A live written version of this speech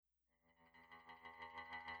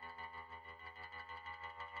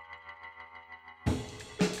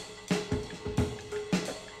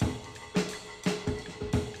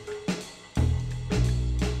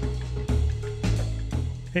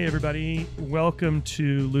Hey, everybody. Welcome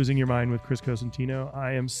to Losing Your Mind with Chris Cosentino.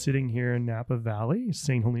 I am sitting here in Napa Valley,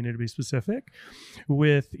 St. Helena to be specific,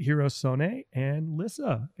 with Hiro Sone and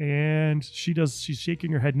Lissa. And she's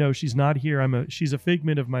shaking her head. No, she's not here. She's a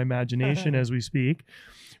figment of my imagination as we speak.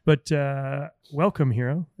 But welcome,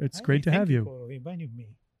 Hiro. It's great to have you. Thank you for inviting me.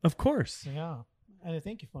 Of course. Yeah. And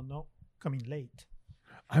thank you for not coming late.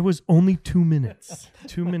 I was only 2 minutes.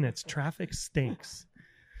 2 minutes. Traffic stinks.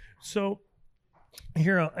 So,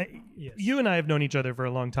 Hiro, Yes. you and I have known each other for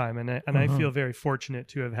a long time, and I feel very fortunate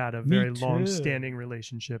to have had a very too. long-standing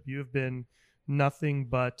relationship. You have been nothing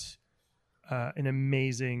but an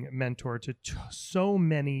amazing mentor to so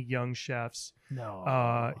many young chefs.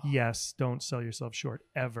 No. Yes, don't sell yourself short,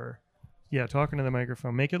 ever. Yeah, talking to the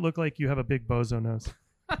microphone. Make it look like you have a big bozo nose.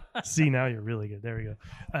 See, now you're really good. There we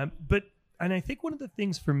go. And I think one of the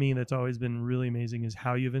things for me that's always been really amazing is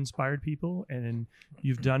how you've inspired people, and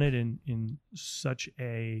you've done it in such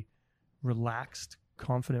a relaxed,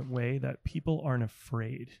 confident way that people aren't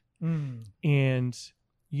afraid. And,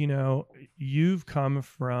 you know, you've come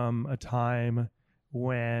from a time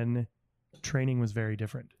when training was very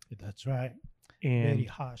different. That's right. And Very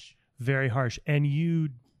harsh. very harsh. And you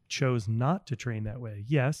chose not to train that way.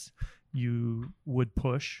 Yes, you would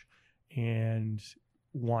push and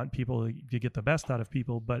want people to get the best out of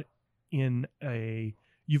people, but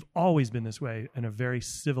you've always been this way in a very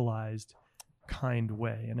civilized, kind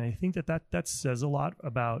way. And I think that says a lot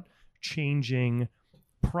about changing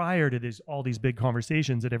prior to all these big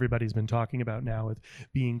conversations that everybody's been talking about now with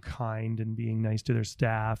being kind and being nice to their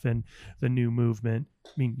staff and the new movement.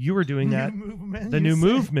 I mean, you were doing that. The new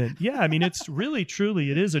movement. Yeah. I mean, it's really,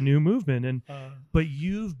 truly, it is a new movement. But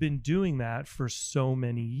you've been doing that for so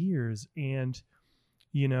many years. And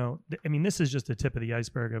you know, I mean, this is just the tip of the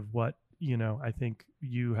iceberg of what, you know, I think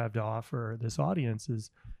you have to offer this audience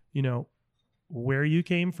is, you know, where you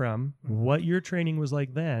came from, what your training was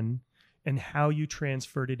like then, and how you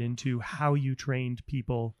transferred it into how you trained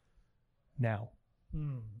people now.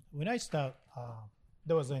 When I started,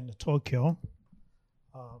 that was in Tokyo.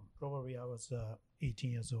 Probably I was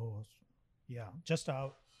 18 years old. Yeah, just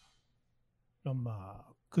out from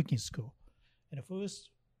cooking school. And the first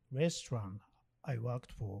restaurant I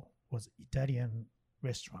worked for was Italian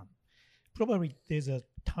restaurant. Probably there's a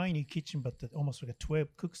tiny kitchen, but almost like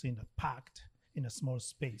 12 cooks packed in a small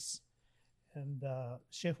space. And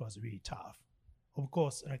chef was really tough. Of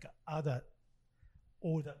course, like all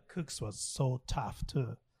the cooks was so tough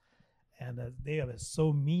too. And they were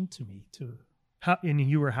so mean to me too. And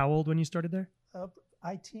you were how old when you started there?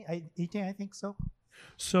 18, I think so.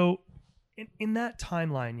 So in that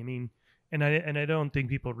timeline, I mean, and I don't think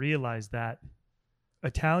people realize that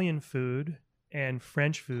Italian food and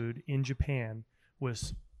French food in Japan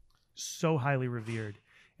was so highly revered,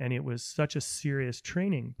 and it was such a serious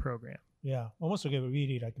training program. Yeah, almost like a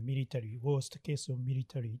really like military, worst case of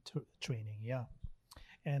military training. Yeah,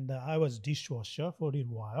 and I was dishwasher for a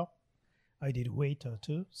little while. I did waiter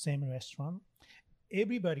too, same restaurant.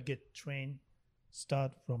 Everybody get trained,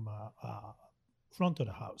 start from front of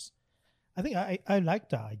the house. I think I like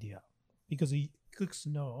the idea because the cooks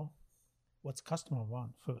know what's customer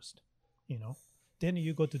want first, you know. Then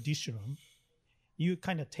you go to dish room, you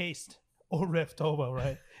kind of taste all left over,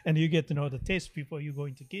 right? And you get to know the taste before you go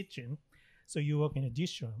into kitchen. So you work in a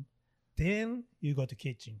dish room, then you go to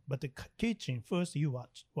kitchen. But the kitchen first, you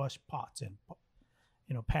wash pots and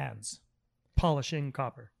pans, Polishing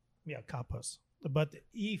copper. yeah, coppers. But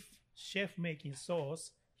if chef making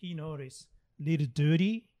sauce, he notice little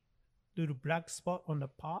dirty, little black spot on the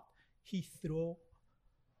pot, he throw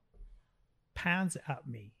pans at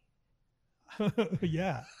me.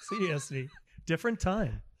 Yeah, seriously. Different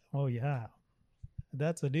time. Oh yeah,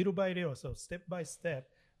 that's a little by little. So step by step,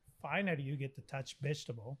 finally you get to touch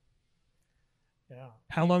vegetable. Yeah.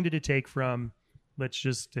 How long did it take from, let's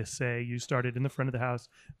just to say you started in the front of the house,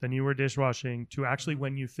 then you were dishwashing, to actually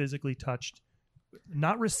when you physically touched,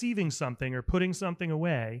 not receiving something or putting something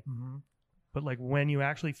away, but like when you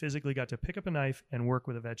actually physically got to pick up a knife and work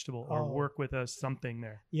with a vegetable or work with something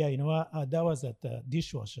there? Yeah, you know what? That was at the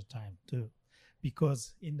dishwasher time too,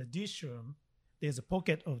 because in the dish room, there's a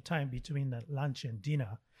pocket of time between the lunch and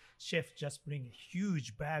dinner. Chef just bring a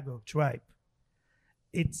huge bag of tripe.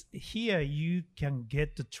 It's here you can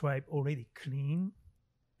get the tripe already clean.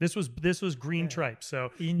 This was green tripe. So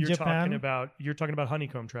in you're Japan, talking about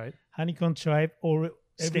honeycomb tripe. Honeycomb tripe or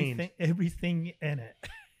Stained. everything in it.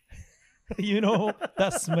 You know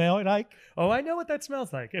that smell like? Oh, I know what that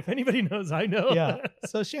smells like. If anybody knows, I know. Yeah.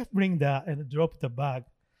 So chef bring that and drop the bag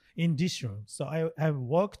in dish room. So I have a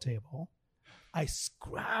work table. I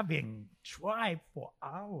scrubbing tripe for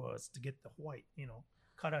hours to get the white,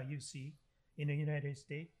 color you see in the United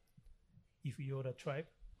States if you're a tribe.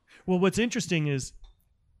 Well, what's interesting is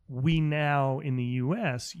we now in the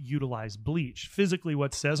US utilize bleach. Physically,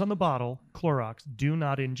 what says on the bottle, Clorox, do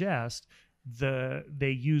not ingest, they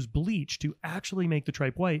use bleach to actually make the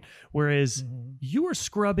tripe white, whereas you were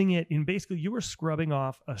scrubbing it in basically you were scrubbing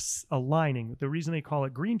off a lining. The reason they call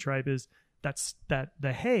it green tripe is that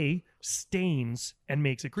the hay stains and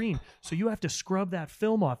makes it green. So you have to scrub that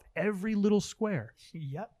film off every little square.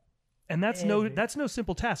 Yep. And that's no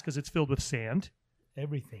simple task because it's filled with sand.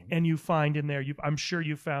 Everything. And you find in there, I'm sure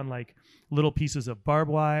you found like little pieces of barbed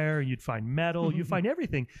wire. You'd find metal. You find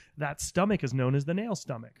everything. That stomach is known as the nail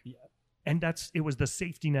stomach. Yeah. And it was the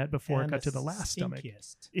safety net before it got to the last stomach.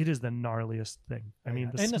 Stinkiest. It is the gnarliest thing. I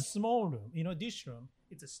mean, in a small room, this room,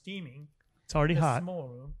 it's a steaming. It's already hot. Small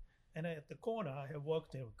room, and at the corner, I have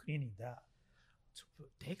worked there cleaning that.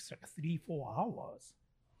 It takes like 3-4 hours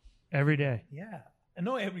every day. Yeah.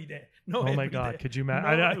 No, every day. Oh my God! Could you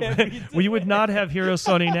imagine? We would not have Hiro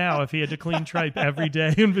Sony now if he had to clean tripe every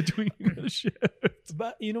day in between the shifts.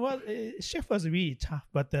 But you know what? Chef was really tough.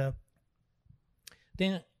 But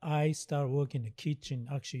then I started working in the kitchen.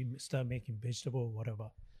 Actually, start making vegetable, whatever,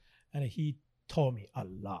 and he taught me a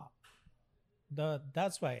lot.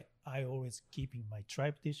 That's why I always keeping my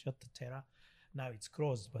tripe dish at the Terra. Now it's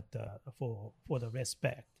closed, but for the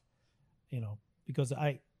respect, because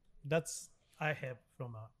I have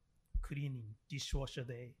from a cleaning dishwasher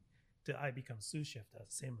day to I become sous chef at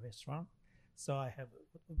the same restaurant. So I have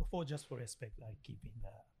just for respect, I keeping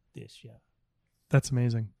the dish. Yeah, that's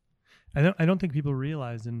amazing. I don't think people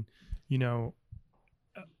realize, and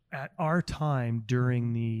at our time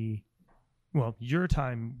during your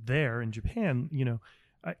time there in Japan,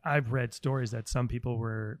 I've read stories that some people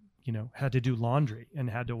were had to do laundry and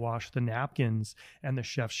had to wash the napkins and the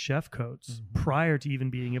chef's chef coats prior to even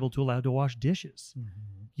being able to allow to wash dishes.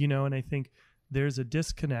 And I think there's a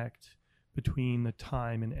disconnect between the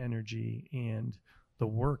time and energy and the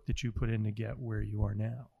work that you put in to get where you are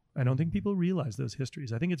now. I don't think people realize those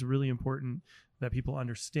histories. I think it's really important that people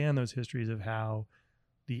understand those histories of how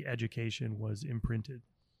the education was imprinted.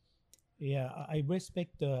 Yeah, I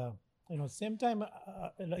respect same time,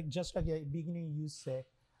 just like at the beginning you say,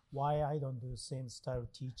 why I don't do the same style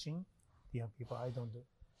of teaching, the young people, I don't do.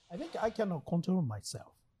 I think I cannot control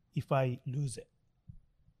myself if I lose it.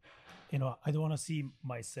 I don't want to see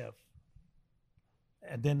myself,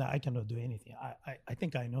 and then I cannot do anything. I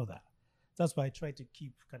think I know that. That's why I try to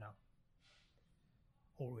keep kind of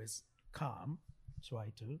always calm,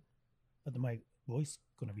 try to, but my voice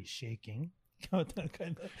gonna be shaking.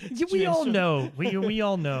 We all know, we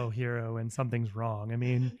all know, Hiro, when something's wrong. I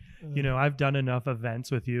mean, I've done enough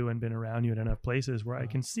events with you and been around you in enough places where I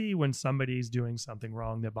can see when somebody's doing something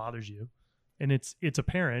wrong that bothers you, and it's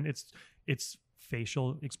apparent. It's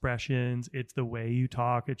facial expressions, it's the way you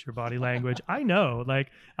talk, it's your body language. I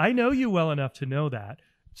know you well enough to know that.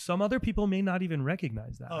 Some other people may not even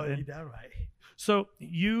recognize that. Oh, is that right? So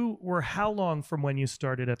you were how long from when you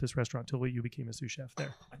started at this restaurant till you became a sous chef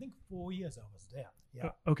there? I think 4 years I was there.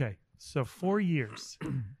 Yeah. Okay. So 4 years.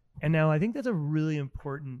 And now I think that's a really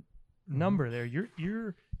important number there.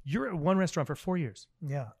 You're at one restaurant for 4 years.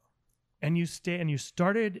 Yeah. And you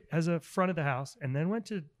started as a front of the house and then went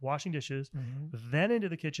to washing dishes, then into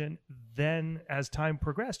the kitchen. Then as time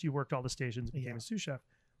progressed, you worked all the stations and became a sous chef.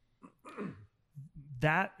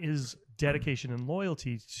 That is dedication and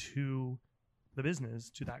loyalty to the business,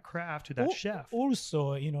 to that craft, to that chef.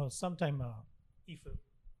 Also, sometimes if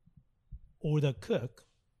older cook,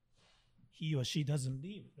 he or she doesn't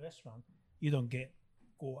leave the restaurant, you don't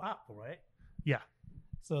go up, right? Yeah.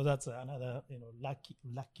 So that's another,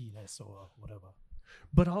 luckiness or whatever.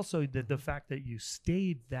 But also the fact that you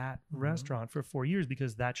stayed that restaurant for 4 years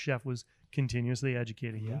because that chef was continuously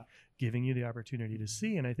educating you, giving you the opportunity to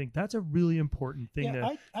see. And I think that's a really important thing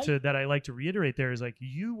that I like to reiterate there is like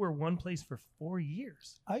you were one place for 4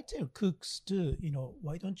 years. I tell cooks too,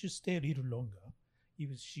 why don't you stay a little longer?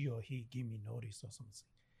 If she or he give me notice or something.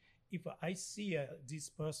 If I see this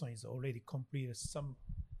person is already completed some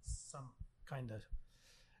kind of,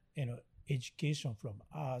 education from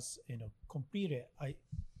us, completed, I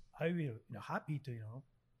will happy to,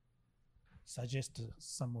 suggest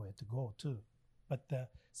somewhere to go too. But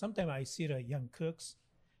sometimes I see the young cooks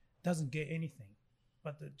doesn't get anything,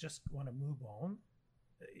 but just want to move on.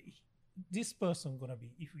 This person gonna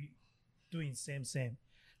be, if we doing same,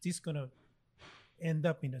 this gonna end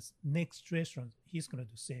up in the next restaurant. He's gonna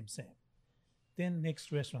do same. Then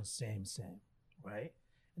next restaurant same, right?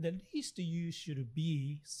 And at least you should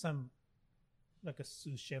be some like a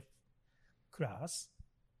sous chef class.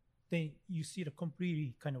 then you see the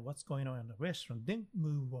completely kind of what's going on in the restaurant, then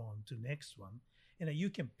move on to next one. And you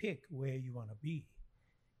can pick where you want to be.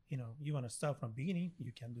 You want to start from beginning,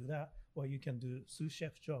 you can do that. Or you can do sous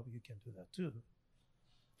chef job, you can do that too.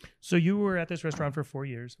 So you were at this restaurant for 4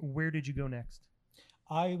 years. Where did you go next?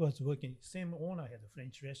 I was working, same owner had a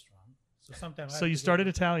French restaurant. So sometimes So you started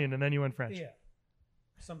Italian and then you went French. Yeah.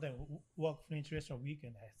 Sometimes work French restaurant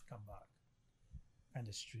weekend, I have to come back. Kind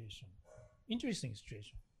of situation. Interesting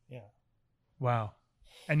situation. Yeah. Wow.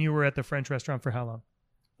 And you were at the French restaurant for how long?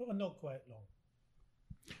 Oh, not quite long.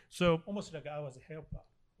 So, Almost like I was a helper,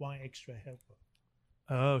 one extra helper.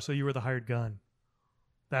 oh, so you were the hired gun.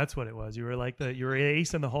 That's what it was. You were like you were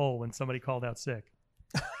ace in the hole when somebody called out sick.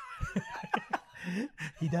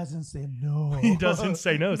 He doesn't say no. He doesn't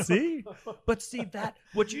say no. See? But see that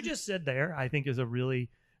what you just said there, I think is a really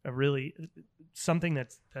something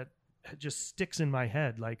that just sticks in my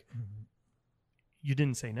head. Like you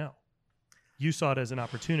didn't say no. You saw it as an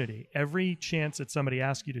opportunity. Every chance that somebody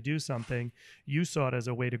asked you to do something, you saw it as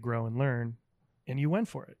a way to grow and learn, and you went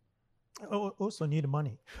for it. Also need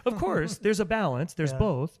money. Of course, there's a balance. There's Yeah,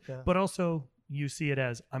 both. yeah. But also you see it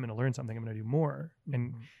as I'm going to learn something. I'm going to do more.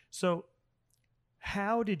 And so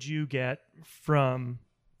how did you get from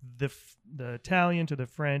the Italian to the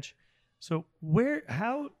French? So when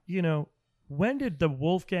did the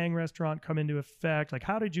Wolfgang restaurant come into effect? Like,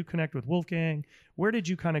 how did you connect with Wolfgang? Where did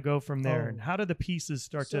you kind of go from there? And how did the pieces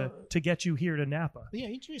start to get you here to Napa? Yeah,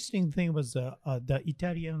 interesting thing was the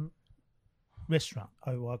Italian restaurant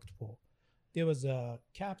I worked for. There was a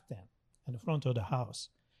captain in the front of the house.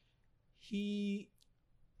 He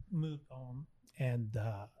moved on and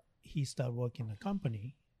he started working in a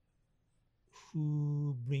company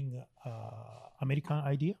who bring American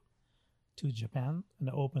idea to Japan and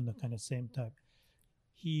open the kind of same type.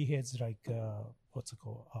 He has like what's it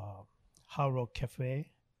called, Hard Rock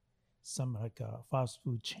Cafe, some like a fast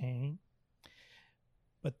food chain.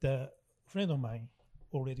 But the friend of mine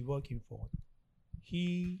already working for it,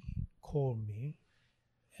 he called me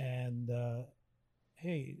and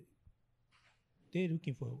hey, they're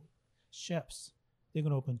looking for chefs. They're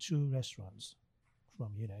gonna open 2 restaurants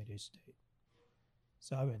from United States.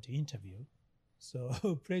 So I went to interview.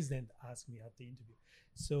 So president asked me at the interview,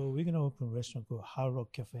 so we're going to open a restaurant called Hard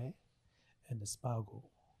Rock Cafe and the Spago.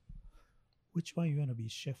 Which one you want to be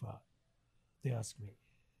chef at? They asked me.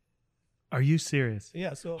 Are you serious?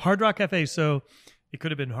 Yeah. So Hard Rock Cafe. So it could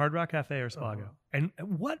have been Hard Rock Cafe or Spago. And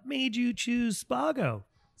what made you choose Spago?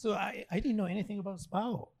 So I didn't know anything about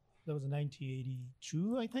Spago. That was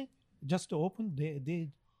 1982, I think. Just opened.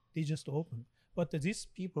 They just opened. But these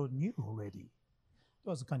people knew already. It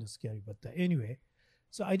was kind of scary, but anyway,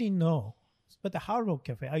 so I didn't know. But the Hard Rock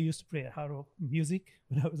Cafe, I used to play hard rock music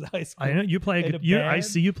when I was in high school. I know you play. I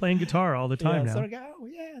see you playing guitar all the time now. So like, oh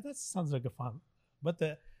yeah, that sounds like a fun. But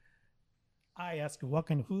I asked what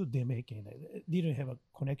kind of food they're making. They didn't have a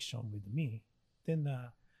connection with me. Then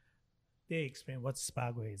they explained what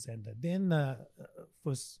Spago is, and then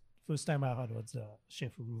first time I heard was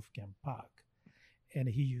Chef Wolfgang Park, and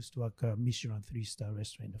he used to work a Michelin 3-star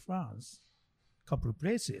restaurant in France. Couple of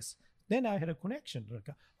places. Then I had a connection, like,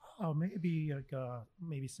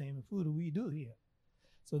 maybe same food we do here.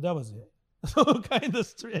 So that was it. So kind of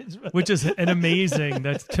strange, which is an amazing.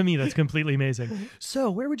 To me, that's completely amazing. So,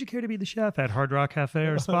 where would you care to be the chef at? Hard Rock Cafe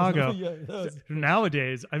or Spago?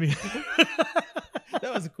 Nowadays, I mean,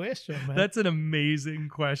 that was a question, man. That's an amazing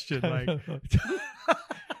question. Like,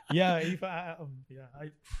 yeah,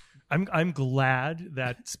 I'm glad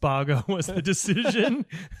that Spago was the decision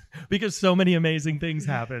because so many amazing things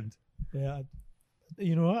happened. Yeah.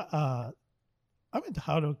 You know what? I went to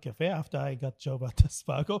Hard Rock Cafe after I got job at the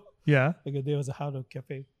Spago. Yeah. Because there was a Hard Rock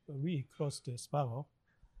Cafe really close to Spago.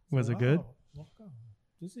 Was it good? Welcome.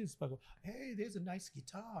 This is Spago. Hey, there's a nice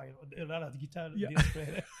guitar. A lot of guitar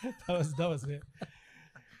display. that was it.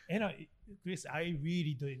 And Chris, I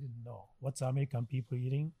really didn't know what's American people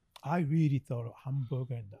eating. I really thought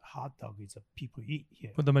hamburger and hot dog is what people eat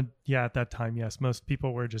here. But at that time, yes, most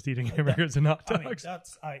people were just eating hamburgers and hot dogs.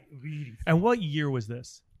 I really. And what year was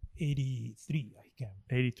this? 83, I can.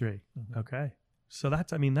 83. Mm-hmm. Okay, so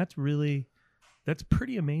that's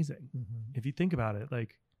pretty amazing if you think about it.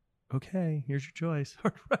 Like, okay, here's your choice,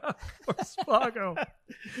 Hard Rock or Spago.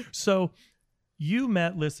 So. You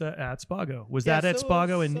met Lisa at Spago. Was that at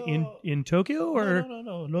Spago in Tokyo or?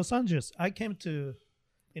 No, Los Angeles. I came to,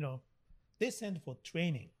 they sent for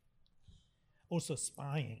training, also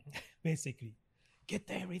spying, basically. Get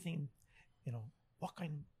everything, what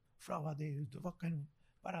kind of flour they use, what kind of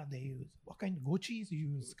butter they use, what kind of goat cheese you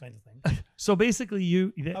use, kind of thing. So basically,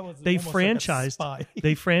 I was they almost like a franchised spy.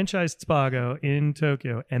 they franchised Spago in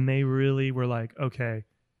Tokyo, and they really were like, okay,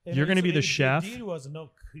 And you're going to be the the chef. deal was not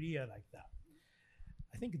clear like that.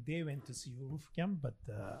 I think they went to see Wolfgang, but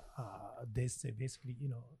they say basically,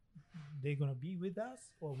 they're gonna be with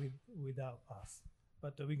us or without us,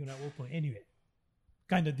 but we're gonna open anyway,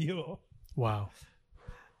 kind of deal. Wow.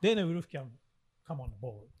 Then Wolfgang come on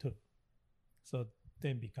board too, so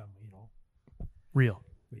then become Real.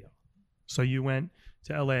 real. So you went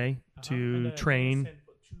to LA to And I train. sent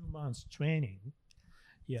for 2 months training.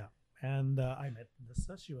 Yeah, and I met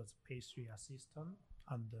Nessa. She was pastry assistant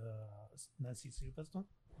under Nancy Silverstone.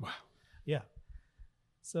 Wow. Yeah.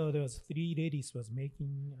 So there was 4 ladies was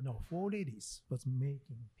making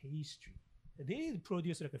pastry. They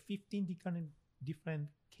produced like 15 different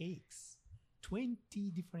cakes,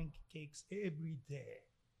 20 different cakes every day.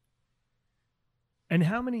 And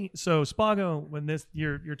how many? So Spago, when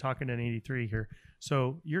you're talking in '83 here,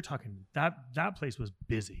 so you're talking that place was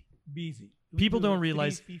busy. Busy. People don't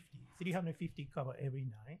realize 350 cover every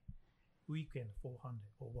night. Weekend 400,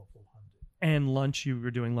 over 400. And lunch, you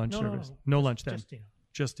were doing lunch service. No Just- lunch then, Just dinner.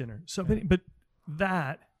 just dinner. So, but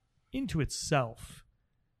that into itself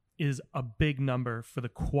is a big number for the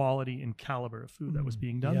quality and caliber of food that was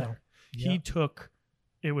being done Yeah. there. Yeah. He took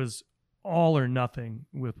it was all or nothing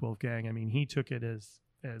with Wolfgang. I mean, he took it as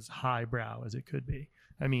highbrow as it could be.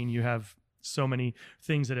 I mean, you have so many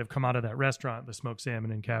things that have come out of that restaurant, the smoked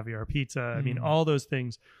salmon and caviar pizza. I mean, all those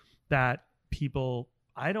things that people,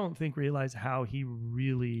 I don't think, realize how he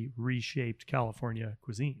really reshaped California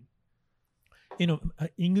cuisine.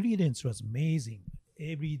 Ingredients was amazing.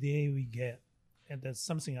 Every day we get, and that's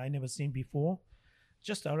something I never seen before.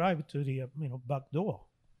 Just arrived to the back door.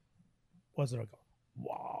 Was like,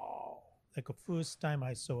 wow! Like the first time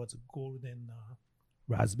I saw it's a golden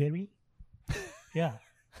raspberry. Yeah.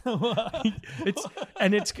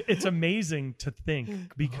 It's amazing to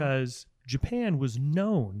think because Japan was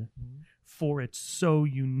known for its so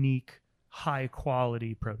unique, high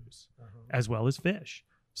quality produce as well as fish.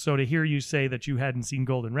 So to hear you say that you hadn't seen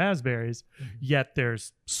golden raspberries, yet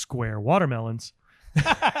there's square watermelons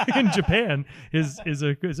in Japan is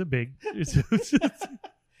a big.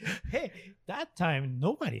 Hey, that time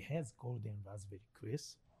nobody has golden raspberry,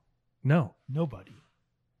 Chris. No. Nobody.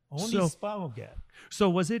 Only So- Spago get. So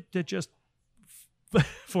was it that just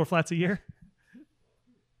 4 flats a year?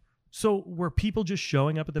 So were people just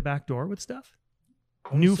showing up at the back door with stuff?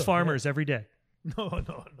 New Also, farmers every day? No.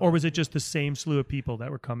 Or was it just the same slew of people that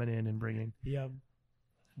were coming in and bringing? Yeah,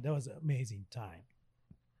 that was an amazing time.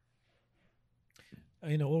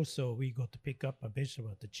 Also we got to pick up a vegetable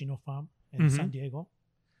at the Chino farm in San Diego,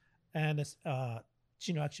 and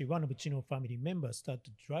Chino, actually one of the Chino family members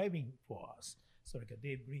started driving for us, so like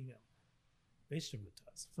they bring a vegetable to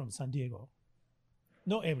us from San Diego.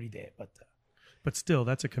 Not every day, but But still,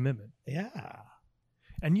 that's a commitment. yeah.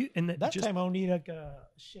 That Time only like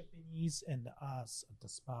Japanese and us at the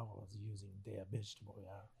spa was using their vegetable.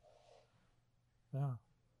 Yeah.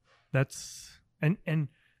 That's and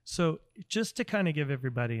so just to kind of give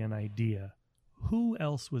everybody an idea, who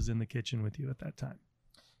else was in the kitchen with you at that time?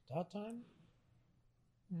 That time,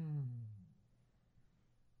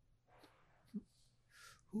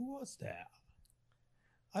 who was there?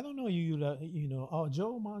 I don't know.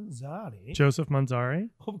 Joe Manzari. Joseph Manzari.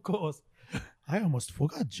 Of course. I almost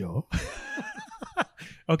forgot Joe.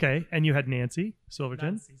 Okay, and you had Nancy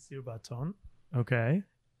Silverton. Nancy Silverton. Okay.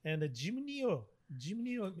 And Jim Neal.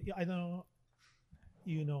 I don't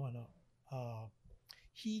know.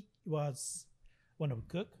 He was one of the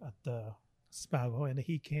cook at the Spago, and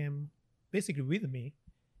he came basically with me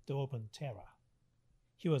to open Terra.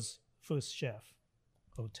 He was first chef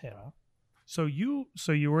of Terra. So you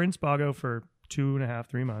were in Spago for 2.5,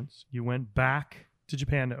 3 months. You went back to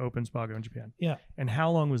Japan to open Spago in Japan. Yeah. And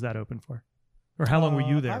how long was that open for? Or how long were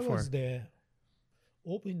you there I for? was there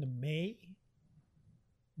open in May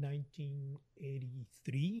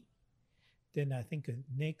 1983. Then I think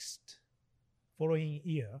next following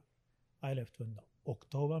year, I left in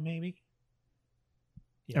October maybe.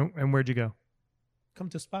 Yeah. And where'd you go? Come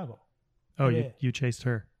to Spago. Oh, Yeah. you chased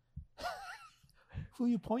her. Who are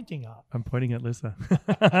you pointing at? I'm pointing at Lissa.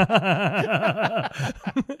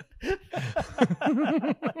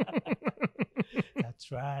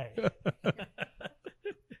 That's right.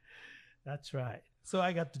 That's right. So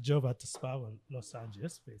I got the job at the Spago, Los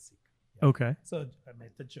Angeles, basically. Yeah. Okay. So I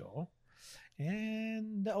met the Joe.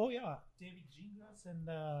 And David Gingras and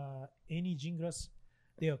Annie Gingras,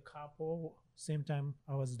 they're a couple. Same time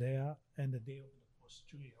I was there, and they opened a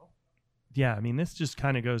studio. Yeah, I mean, this just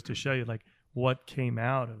kind of goes to show you, like, what came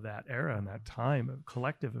out of that era and that time, a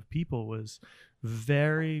collective of people, was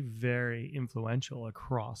very, very influential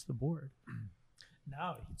across the board.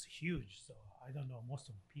 Now it's huge, so I don't know most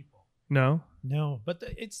of the people. No? No, but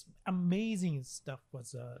it's amazing stuff.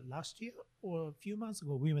 Was last year or a few months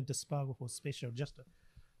ago, we went to Spago for special, just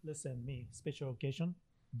listen me, special occasion,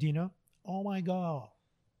 dinner. Oh my God.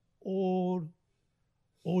 All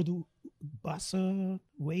the busser,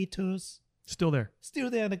 waiters, Still there. still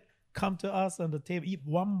there, they come to us on the table, eat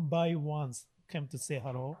one by one, come to say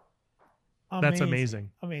hello. That's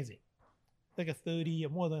amazing. Amazing. Like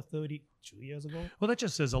more than 32 years ago. Well, that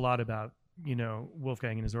just says a lot about,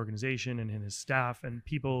 Wolfgang and his organization and his staff, and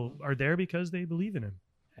people are there because they believe in him,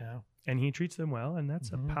 Yeah. and he treats them well. And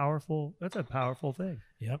that's a powerful thing.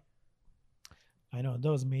 Yep. I know.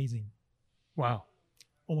 That was amazing. Wow.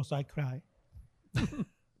 Almost I cry.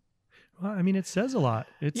 Well, I mean, it says a lot.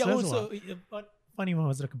 It says a also, lot. but funny one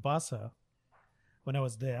was like Basa when I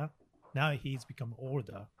was there. Now he's become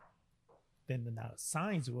older. Then now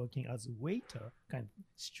Signs working as a waiter kind of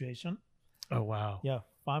situation. Oh, wow. Yeah,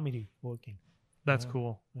 family working. That's Yeah.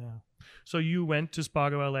 cool. Yeah. So you went to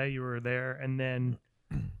Spago LA, you were there, and then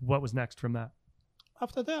what was next from that?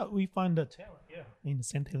 After that, we found a tower here in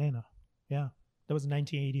St. Helena. Yeah, that was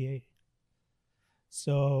 1988.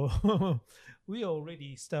 So we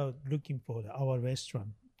already started looking for our restaurant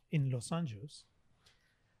in Los Angeles.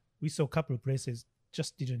 We saw a couple of places,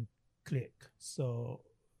 just didn't click. So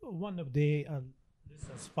one of the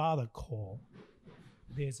Lisa's father called.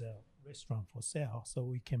 There's a restaurant for sale, so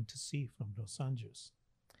we came to see from Los Angeles.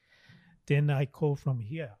 Then I called from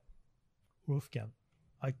here, Wolfgang.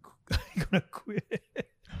 I'm gonna quit.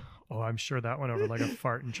 Oh, I'm sure that went over like a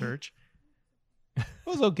fart in church. It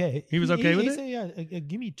was okay. He was okay with he it? said, yeah,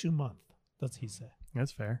 give me 2 months. That's he said.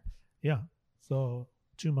 That's fair. Yeah. So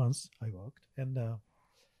 2 months I worked. And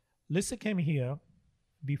Lisa came here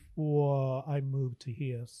before I moved to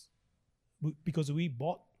here because we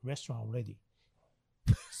bought restaurant already.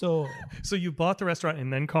 So So you bought the restaurant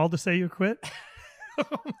and then called to say you quit?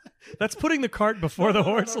 That's putting the cart before the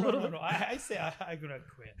horse a little bit. No. I say I'm going to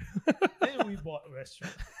quit. Then we bought a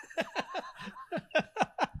restaurant.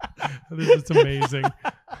 This is amazing.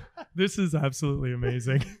 This is absolutely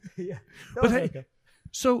amazing. Yeah. But hey,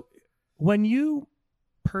 so when you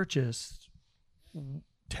purchased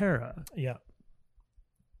Terra, yeah.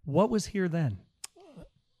 what was here then?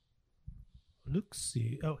 Look,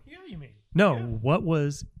 see. Oh, here you mean? No, Yeah. what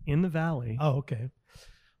was in the valley? Oh, okay.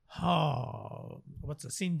 What's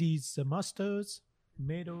the Cindy's Mustards?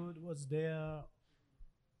 Meadow was there.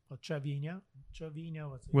 Trevina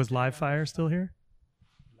Was Live Fire still here?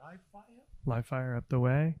 Live Fire? Live Fire up the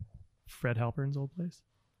way? Fred Halpern's old place?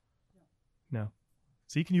 No.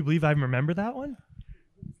 See, can you believe I remember that one?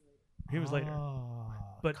 He was later.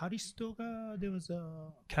 But But- Calistoga, there was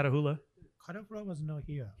a Catahoula. Carafra was not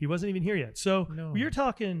here. He wasn't even here yet. So No. you're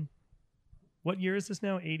talking, what year is this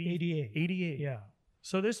now? 88. 88. Yeah.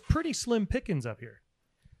 So there's pretty slim pickings up here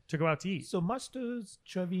to go out to eat. So Mustards,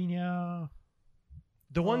 Trevina,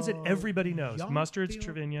 The ones that everybody knows. Young Mustards,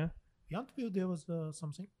 Bill. Trevinia. Yountville, there was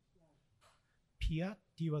something.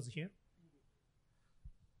 Piatti was here.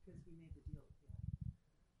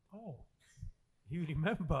 Oh, you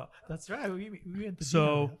remember? That's right. We went to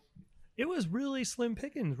So- dinner It was really slim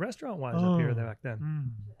pickings restaurant-wise up here Oh. back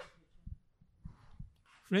then. there.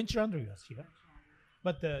 French Laundry was here,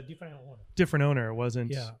 but the different owner. Different owner. It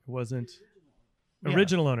wasn't. Yeah. It wasn't Yeah.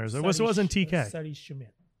 original owners. It wasn't TK. Sally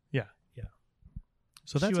Schmidt. Yeah. Yeah.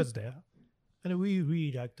 So that's she was there, and we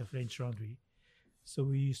really liked the French Laundry, so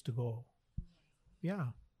we used to go.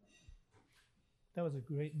 Yeah, that was a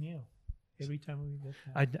great meal. Every time we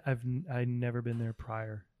get that. I've never been there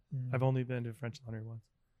prior. Mm. I've only been to French Laundry once.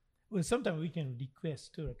 Well, sometimes we can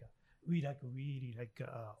request too. We really like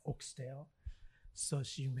oxtail, so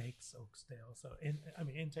she makes oxtail. So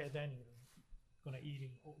entire dining room gonna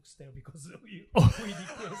eating oxtail because we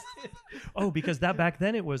requested. Oh, because that back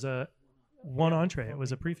then it was a one Yeah, entree. It for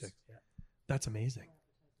was a meals. prefix. Yeah. That's amazing.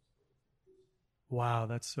 Wow,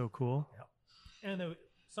 that's so cool. And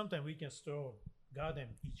sometimes we can store garden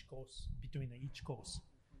each course between each course.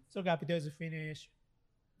 So appetizer finish,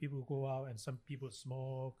 people go out and some people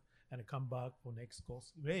smoke and come back for next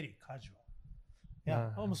course. Very casual.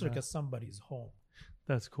 Yeah, almost like yeah. somebody's home.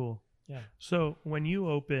 That's cool. Yeah. So when you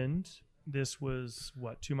opened, this was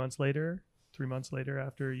what, 2 months later, 3 months later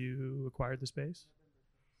after you acquired the space?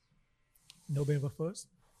 November 1st.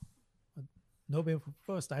 November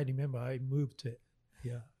 1st, I remember I moved to,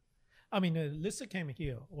 yeah. Lisa came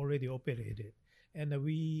here, already operated. and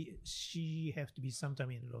she have to be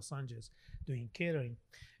sometime in Los Angeles doing catering.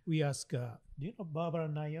 We ask, do you know Barbara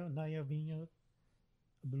Nair, Nair Vineyard,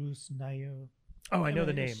 Bruce Nair? Oh, I know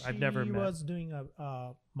the name. I've never She met. was doing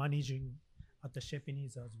managing at the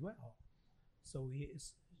Japanese as well. So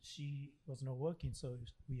she was not working, so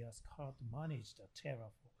we asked her to manage the Terra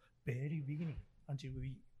for very beginning until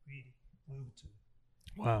we moved to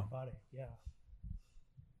Wow. Valley. Yeah.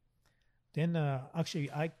 Then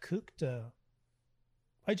actually I cooked.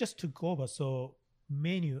 I just took over, so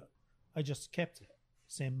menu I just kept it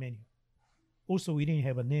same menu. Also, we didn't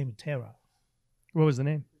have a name Terra. What was the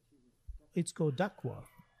name? It's called Duckworth.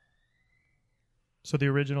 So the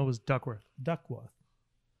original was Duckworth. Duckworth.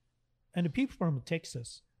 And the people from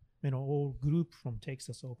Texas, all group from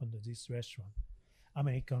Texas opened this restaurant,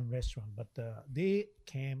 American restaurant. But they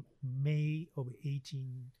came May of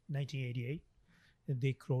 1988, and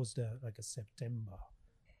they closed like a September.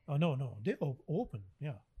 Oh, no, they opened,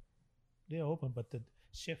 yeah. They opened, but the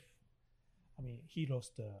chef, he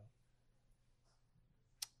lost a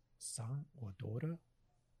son or daughter,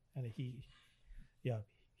 and he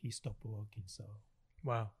stopped working, so.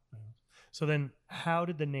 Wow. Yeah. So then how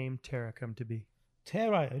did the name Terra come to be?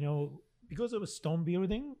 Terra, because of a stone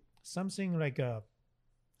building, something like a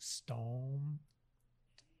stone,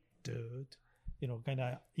 dirt, kind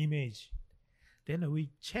of image. Then we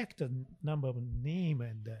checked the number of name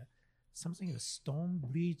and something, a stone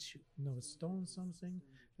bridge, stone something.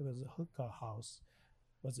 It was a hookah house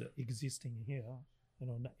was existing here,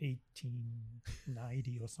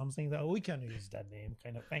 1890 or something. That we can use that name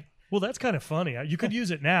kind of thing. Well, that's kind of funny. You could use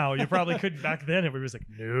it now. You probably could back then. Everybody was like,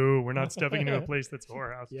 no, we're not stepping into a place that's a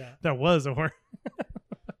whorehouse. Yeah. That was a whore.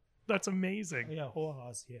 That's amazing. Yeah,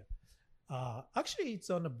 whorehouse here. Actually, it's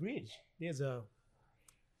on a bridge. There's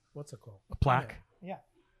what's it called? A plaque Yeah.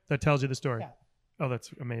 that tells you the story. Yeah. Oh,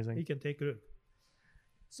 that's amazing. You can take a look.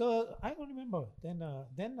 So I don't remember. Then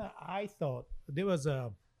I thought there was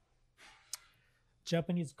a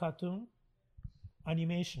Japanese cartoon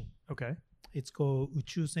animation. Okay. It's called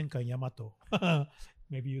Uchu Senkai Yamato.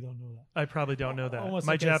 Maybe you don't know that. I probably don't know that. Almost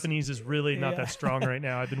My like Japanese is really not Yeah. that strong right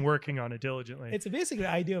now. I've been working on it diligently. It's basically the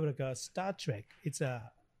idea of like a Star Trek. It's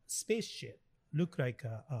a spaceship, look like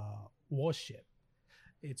a warship.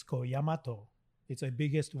 It's called Yamato. It's the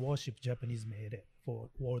biggest warship Japanese made it for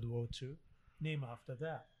World War II. Name after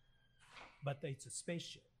that. But it's a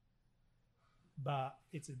spaceship. But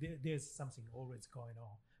there's something always going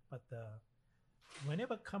on. But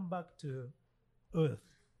whenever come back to Earth,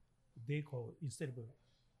 they call, instead of,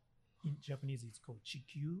 in Japanese it's called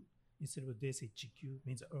Chikyu. Instead of they say Chikyu,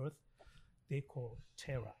 means Earth, they call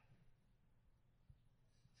Terra.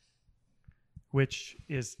 Which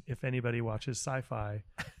is, if anybody watches sci-fi,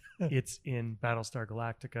 it's in Battlestar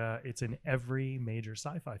Galactica. It's in every major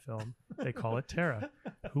sci-fi film. They call it Terra.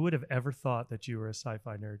 Who would have ever thought that you were a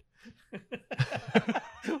sci-fi nerd?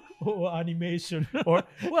 Or animation. Or,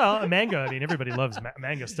 well, a manga. I mean, everybody loves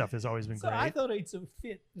manga stuff. Has always been So great. I thought it's a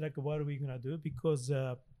fit, like what are we gonna do? Because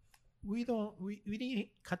we didn't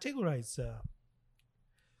categorize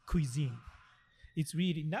cuisine. It's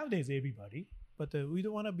really nowadays everybody, but we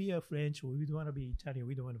don't want to be a French, or we don't want to be Italian,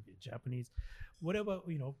 we don't want to be Japanese. Whatever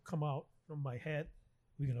come out from my head,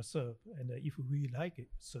 we're gonna serve, and if we like it,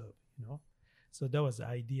 serve. So that was the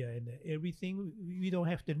idea, and everything we don't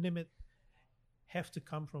have to limit. Have to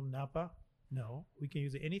come from Napa? No, we can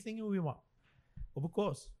use anything we want. Of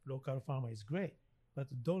course, local farmer is great, but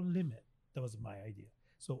don't limit. That was my idea.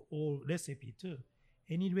 So all recipe too.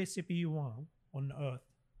 Any recipe you want on earth,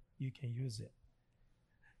 you can use it.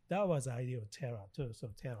 That was the idea of Terra too. So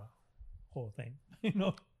Terra, whole thing,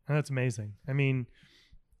 That's amazing. I mean,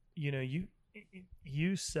 you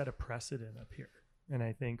set a precedent up here, and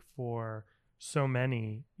I think for so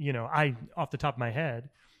many, I off the top of my head,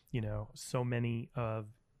 so many of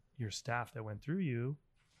your staff that went through you,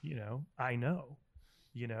 I know,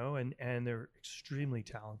 and they're extremely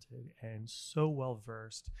talented and so well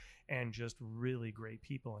versed and just really great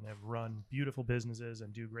people and have run beautiful businesses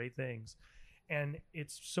and do great things. And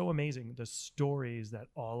it's so amazing the stories that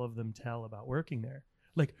all of them tell about working there,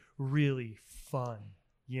 like really fun,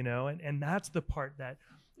 and that's the part that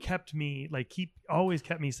kept me always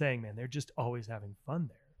kept me saying, man, they're just always having fun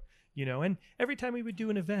there. And every time we would do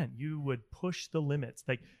an event, you would push the limits.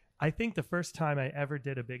 Like, I think the first time I ever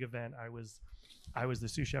did a big event, I was the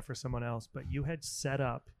sous chef for someone else, but you had set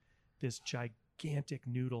up this gigantic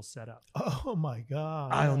noodle setup. Oh my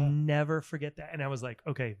God. I'll never forget that. And I was like,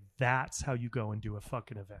 okay, that's how you go and do a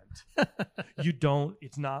fucking event.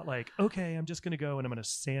 It's not like, okay, I'm just going to go and I'm going to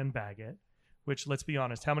sandbag it, which, let's be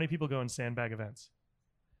honest, how many people go and sandbag events?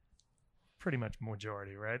 pretty much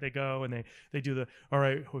majority, right? They go and they do the, all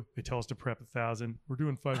right, they tell us to prep 1,000. We're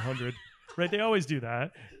doing 500, right? They always do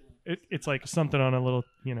that. It's like something on a little,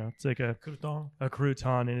 it's like a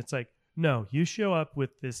crouton. And it's like, no, you show up with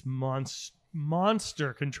this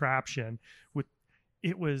monster contraption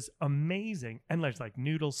it was amazing. And there's like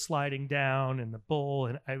noodles sliding down in the bowl.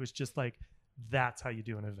 And I was just like, that's how you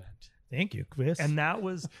do an event. Thank you, Chris. And that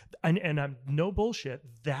was, and I'm no bullshit.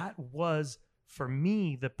 That was for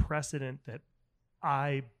me the precedent that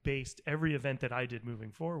I based every event that I did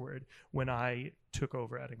moving forward when I took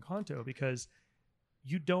over at Encanto, because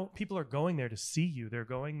people are going there to see you. They're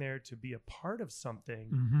going there to be a part of something.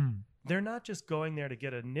 Mm-hmm. They're not just going there to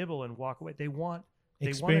get a nibble and walk away. They want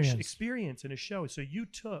experience in a show. So you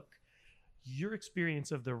took your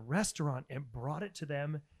experience of the restaurant and brought it to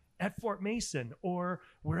them at Fort Mason or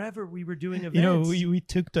wherever we were doing events. We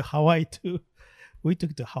took to Hawaii too. We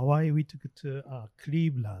took to Hawaii. We took it to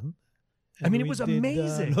Cleveland. I mean, it was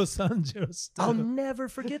amazing. Los Angeles too. I'll never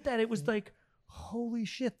forget that. It was like, holy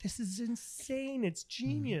shit, this is insane. It's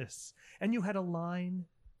genius. And you had a line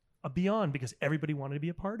beyond because everybody wanted to be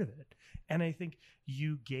a part of it. And I think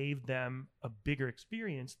you gave them a bigger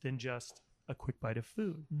experience than just a quick bite of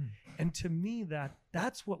food. And to me,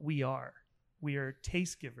 that's what we are. We are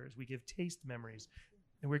taste givers. We give taste memories,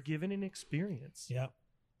 and we're given an experience. Yeah.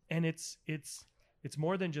 And it's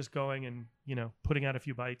more than just going and, putting out a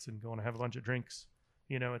few bites and going to have a bunch of drinks.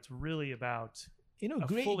 It's really about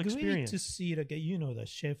full experience. Great to see, the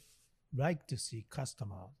chef like to see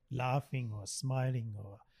customer laughing or smiling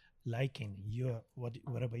or liking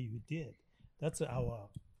whatever you did. That's our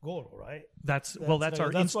goal, right? That's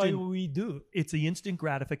why we do. It's the instant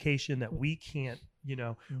gratification that we can't,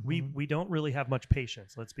 we don't really have much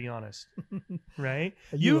patience, let's be honest. Right?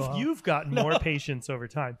 You've gotten more patience over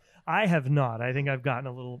time. I have not. I think I've gotten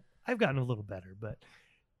a little better, but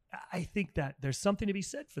I think that there's something to be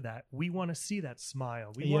said for that. We want to see that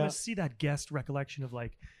smile. We want to see that guest recollection of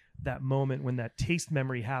like that moment when that taste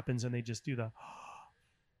memory happens and they just do the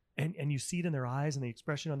and you see it in their eyes and the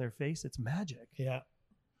expression on their face. It's magic. Yeah.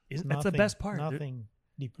 That's the best part. Nothing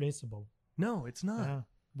replaceable. No, it's not. Yeah.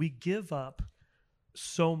 We give up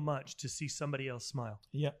so much to see somebody else smile.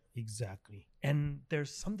 Yeah, exactly. And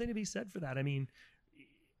there's something to be said for that. I mean,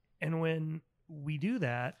 and when we do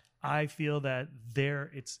that, I feel that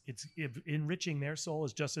it's enriching their soul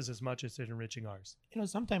is just as much as it's enriching ours.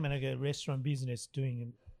 Sometimes in a restaurant business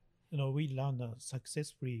doing, we learned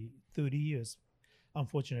successfully 30 years.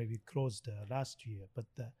 Unfortunately, we closed last year. But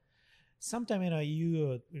sometimes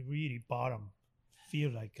you really bottom,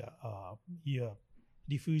 feel like your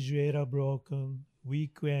refrigerator broken,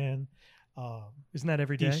 weekend. Isn't that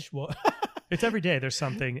every day? It's every day. There's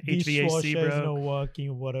something. HVAC dishwasher broke. is not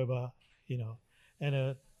working, whatever,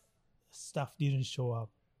 and stuff didn't show up.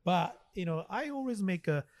 But I always make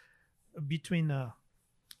between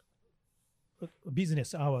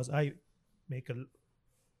business hours, I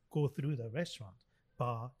go through the restaurant,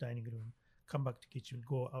 bar, dining room, come back to kitchen,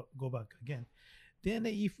 go back again. Then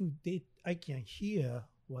I can hear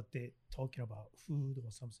what they're talking about, food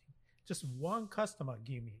or something. Just one customer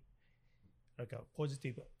give me like a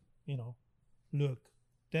positive, look.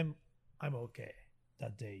 Then I'm okay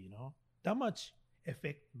that day. That much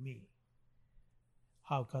affect me.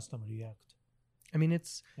 How customer react. I mean,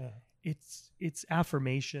 it's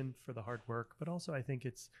affirmation for the hard work, but also I think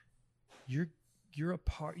it's you're a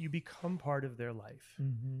part. You become part of their life,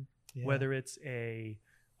 whether it's a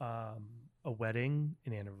wedding,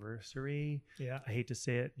 an anniversary. Yeah, I hate to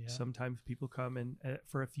say it. Yeah. Sometimes people come and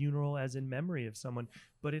for a funeral, as in memory of someone,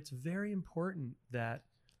 but it's very important that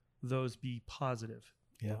those be positive.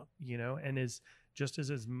 Yeah, and as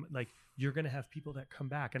like you're going to have people that come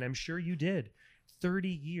back, and I'm sure you did. 30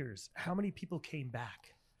 years. How many people came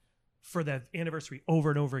back for that anniversary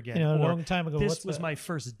over and over again? A long time ago. This was my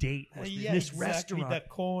first date. This restaurant, that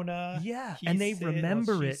corner. Yeah, and they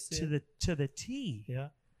remember it to the T. Yeah,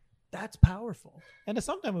 that's powerful. And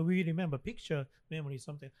sometimes we remember picture memory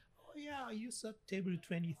something. Oh yeah, I used at table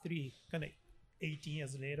 23, kind of 18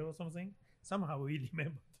 years later or something. Somehow we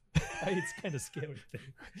remember. It's kind of scary thing.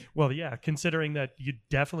 Well, yeah, considering that you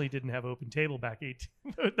definitely didn't have open table back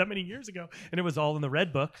that many years ago, and it was all in the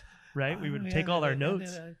red book, right? We would take all our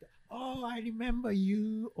notes. I remember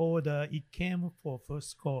you order. It came for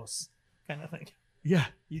first course, kind of thing. Yeah,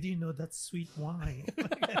 you didn't know that's sweet wine.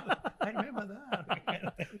 I remember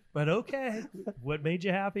that. But okay, what made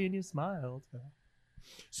you happy and you smiled?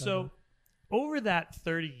 So, over that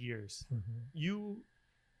 30 years, you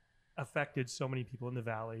affected so many people in the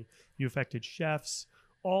valley. You affected chefs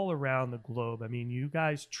all around the globe. I mean, you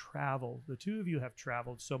guys travel. The two of you have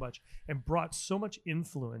traveled so much and brought so much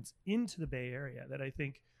influence into the Bay Area that I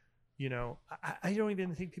think, I don't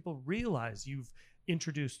even think people realize you've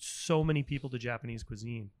introduced so many people to Japanese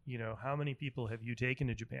cuisine. How many people have you taken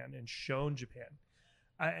to Japan and shown Japan?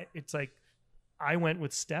 It's like I went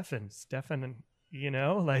with Stefan, and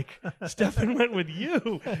Stefan went with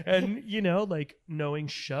you, and knowing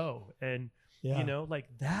show and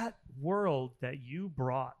that world that you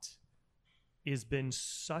brought has been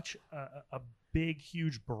such a big,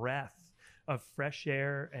 huge breath of fresh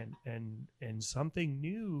air and something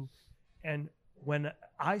new. And when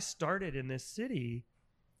I started in this city,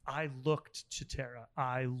 I looked to Terra.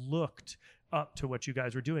 I looked up to what you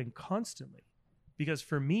guys were doing constantly. Because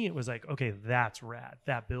for me, it was like, okay, that's rad.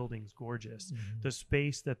 That building's gorgeous. Mm-hmm. The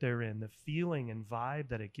space that they're in, the feeling and vibe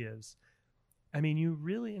that it gives. I mean, you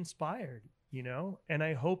really inspired, and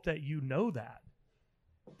I hope that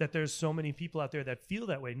that there's so many people out there that feel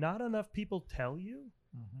that way. Not enough people tell you.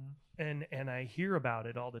 Mm-hmm. And I hear about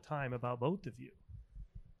it all the time about both of you.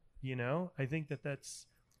 I think that's...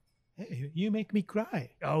 Hey, you make me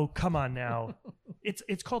cry. Oh, come on now.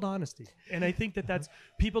 It's called honesty. And I think that's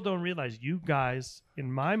people don't realize you guys,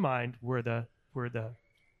 in my mind,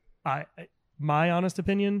 my honest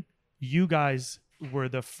opinion, you guys were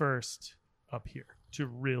the first up here to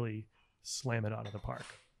really slam it out of the park.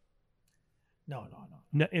 No.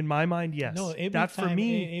 In my mind, yes. No, for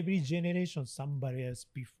me, every generation, somebody else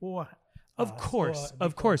before. Of course.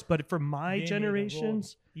 But for my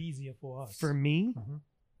generations, easier for us. For me, mm-hmm.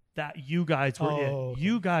 that you guys were it. Okay.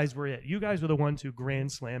 You guys were it. You guys were the ones who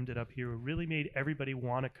grand slammed it up here, who really made everybody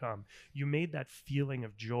want to come. You made that feeling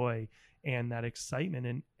of joy and that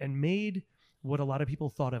excitement and made what a lot of people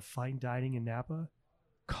thought of fine dining in Napa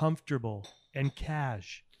comfortable and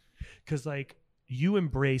cash. Because you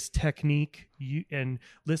embrace technique. You and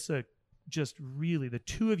Lissa, just really the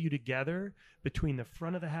two of you together between the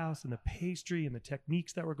front of the house and the pastry and the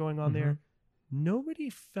techniques that were going on mm-hmm. there, nobody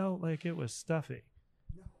felt like it was stuffy.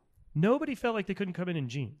 No. Nobody felt like they couldn't come in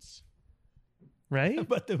jeans. Right?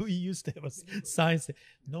 But we used to have a sign say,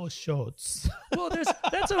 no shorts. Well,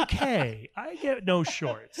 that's okay. I get no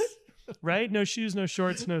shorts. Right? No shoes, no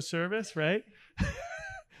shorts, no service, right?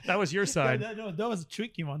 That was your sign. No, that was a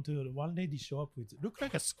tricky one too. One lady showed up with, looked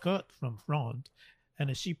like a skirt from front.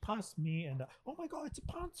 And she passed me and, oh my God, it's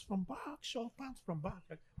pants from back, short pants from back.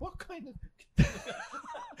 Like, what kind of...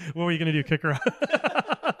 What were you going to do, kick her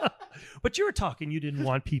out? But you were talking, you didn't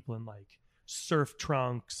want people in surf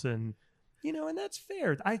trunks and, and that's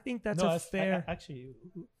fair. I think that's fair... Actually,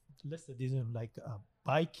 Lissa didn't like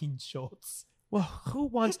biking shorts. Well, who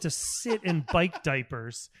wants to sit in bike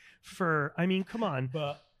diapers for, come on.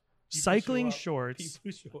 But cycling shorts.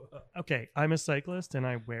 Okay, I'm a cyclist and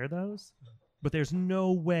I wear those. But there's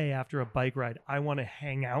no way after a bike ride I want to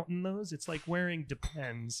hang out in those. It's like wearing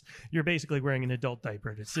Depends. You're basically wearing an adult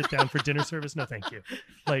diaper to sit down for dinner service. No, thank you.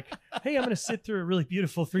 Hey, I'm going to sit through a really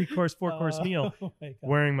beautiful 3-course, 4-course meal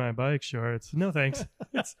wearing my bike shorts. No, thanks.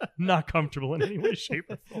 It's not comfortable in any way, shape,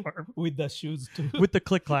 or form. With the shoes, too. With the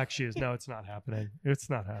click-clack shoes. No, it's not happening. It's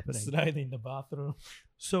not happening. Slide in the bathroom.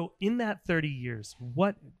 So in that 30 years,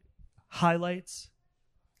 what highlights,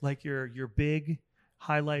 your big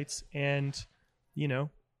highlights and... do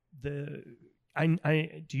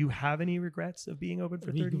you have any regrets of being open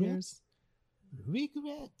for 30 years?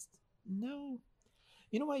 Regrets? No.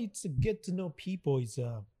 You know what? It's a get to know people is,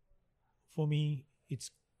 for me,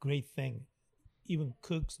 it's great thing. Even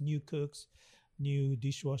cooks, new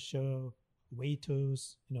dishwasher,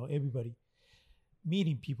 waiters, everybody.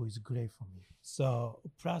 Meeting people is great for me. So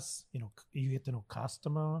plus, you get to know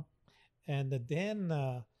customer and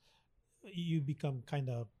then you become kind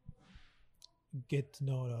of get to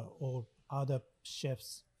know all other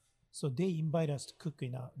chefs. So they invite us to cook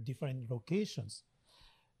in different locations.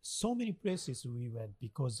 So many places we went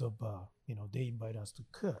because of, they invite us to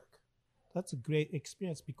cook. That's a great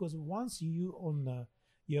experience because once you own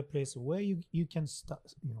your place where you can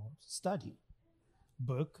study,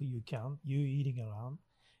 book, you eating around,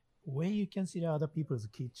 where you can see the other people's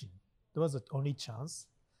kitchen. That was the only chance.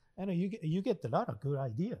 And you get a lot of good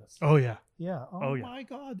ideas. Oh yeah, yeah. Oh yeah. My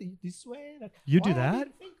God, this way. You do that? I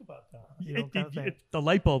didn't think about that. The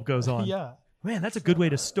light bulb goes on. Yeah, man, that's a good way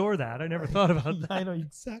to store that. I never thought about that. I know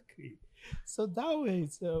exactly. So that way,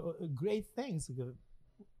 it's great things.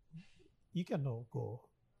 You can go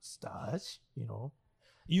stage.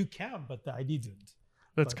 You can, but I didn't.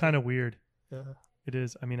 That's kind of weird. It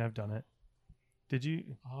is. I've done it. Did you?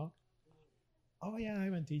 Oh yeah, I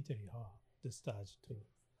went to Italy. The stage too.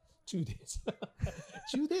 2 days.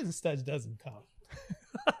 2 days study doesn't count.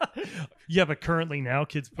 Yeah, but currently now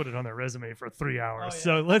kids put it on their resume for 3 hours. Oh, yeah.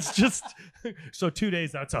 So let's just so 2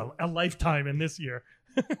 days, that's a lifetime in this year.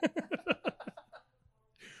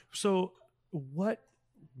 So what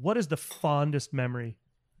is the fondest memory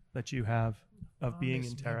that you have of being in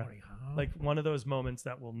Fondest Terra? memory, huh? Like one of those moments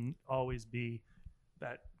that will always be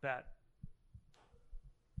that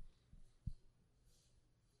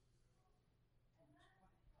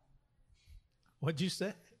What'd you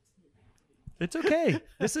say? it's okay.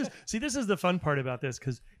 This is the fun part about this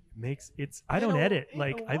because I don't edit.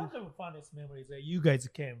 Like one of the funnest memories that you guys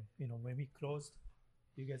came, when we closed,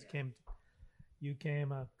 you guys came,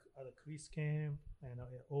 Chris came, and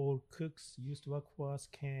all cooks used to work for us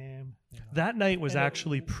came. that night was And,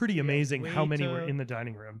 actually pretty yeah, amazing how many were waiter- in the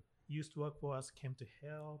dining room. used to work for us came to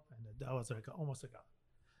help, and that was almost like a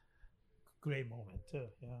great moment too.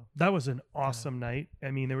 Yeah. That was an awesome night.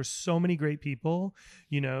 I mean, there were so many great people.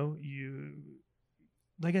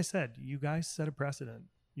 Like I said, you guys set a precedent.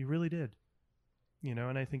 You really did.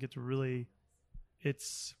 And I think it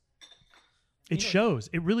shows.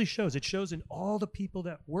 It really shows. It shows in all the people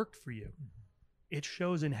that worked for you. It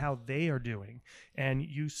shows in how they are doing. And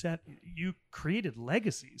you created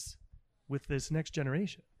legacies with this next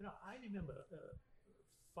generation. I remember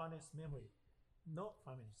funnest memory, not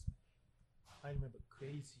funnest. I remember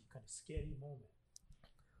crazy, kind of scary moment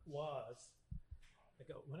was like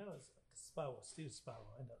when I was still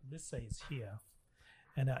Sparrow, and Lisa is here,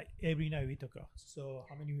 and every night we talk. So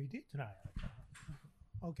how many we did tonight?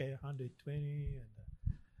 Okay, 120, and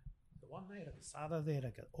the one night, like Saturday,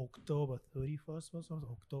 like October 31st or something,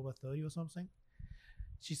 October 30 or something.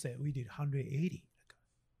 She said we did 180.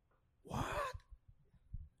 Like, what?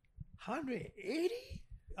 180?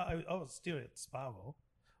 I was still at Sparrow.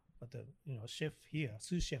 But the chef here,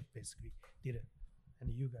 sous chef basically did it,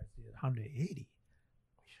 and you guys did 180.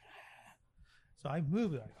 So I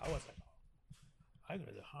moved. I was like, I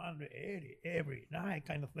got 180 every night,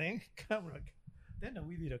 kind of thing. Then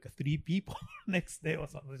we did like 3 people next day or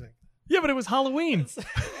something like. Yeah, but it was Halloween.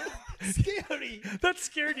 Scary. That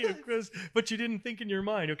scared you, Chris. But you didn't think in your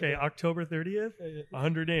mind, okay, October 30th,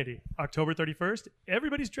 180. October 31st,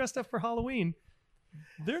 everybody's dressed up for Halloween.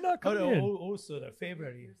 They're not coming in. Also, the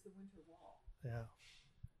February. Yeah.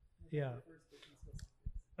 Yeah.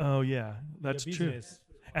 Oh yeah, that's The true. business.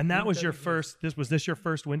 And that was Winter your business. first. Was this your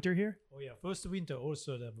first winter here? Oh yeah, first winter,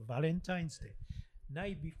 also the Valentine's Day.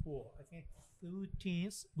 Night before, I think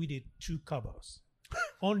 13th, we did 2 covers.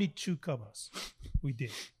 Only 2 covers we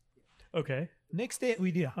did. Okay. Next day,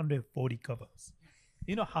 we did 140 covers.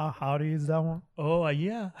 You know how hard is that one? Oh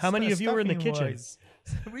yeah. How many of you were in the Stuffing kitchen? was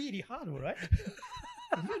really hard, right?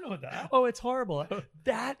 You know that. Oh, it's horrible.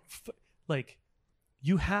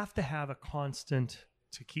 You have to have a constant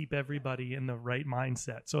to keep everybody in the right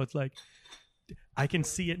mindset. So it's like, I can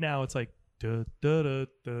see it now. It's like, da, da, da,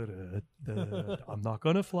 da, da, da. I'm not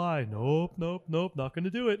gonna fly. Nope, not gonna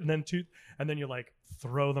do it. And then you like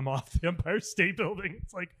throw them off the Empire State Building.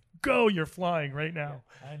 It's like, go, you're flying right now.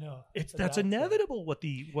 I know. That's inevitable. What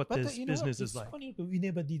this you know business what? is like. It's funny, we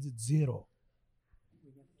never did 0.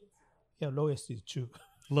 Yeah, lowest is 2.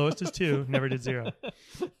 Lowest is 2. Never did 0.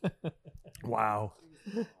 Wow.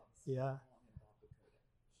 Yeah.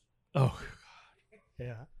 Oh,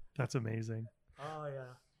 Yeah. that's amazing. Oh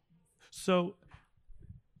yeah. So,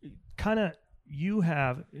 kind of, you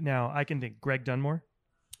have now. I can think Greg Dunmore,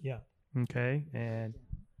 Yeah. okay, and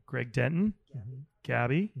Greg Denton, Mm-hmm.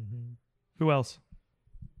 Gabby. Mm-hmm. Who else?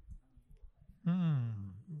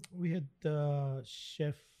 We had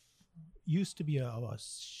chef, used to be our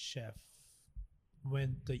chef,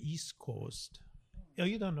 went the East Coast. Oh,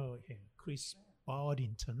 you don't know him, Chris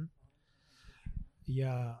Bardington.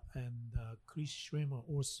 Yeah, and Chris Schremer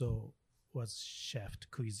also was chef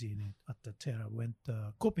cuisine at the Terra. Went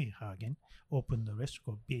Copenhagen, opened the restaurant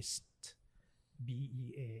called Best,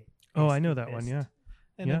 BEA. Oh, I Best know the that one. Best. Yeah.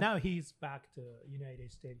 And Yeah. now he's back to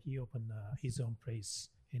United States. He opened his own place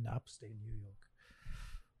in upstate New York.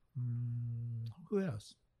 Who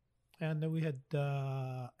else? And then we had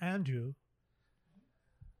Andrew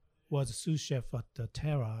was a sous chef at the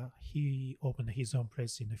Terra. He opened his own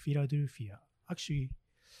place in Philadelphia. Actually,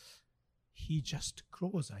 he just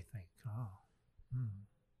closed, I think.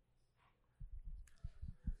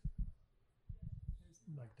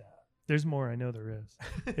 Like that. There's more. I know there is.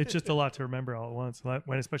 It's just a lot to remember all at once,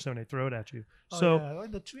 especially when I throw it at you. Oh, So, yeah.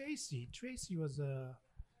 And the Tracy was a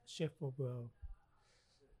chef of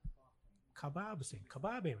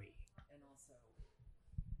Kababery.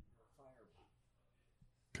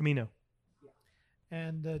 Camino.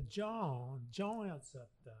 And John is at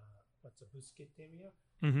what's a Busqueteria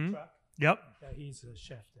Mm-hmm. truck. Yep. Yeah, he's a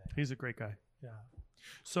chef there. He's a great guy. Yeah.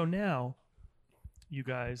 So now you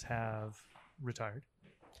guys have retired.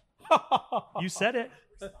 You said it.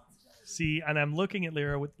 See, and I'm looking at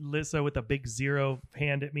Lisa with a big 0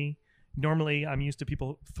 hand at me. Normally, I'm used to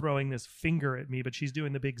people throwing this finger at me, but she's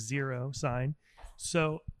doing the big 0 sign.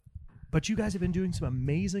 So, but you guys have been doing some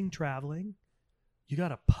amazing traveling. You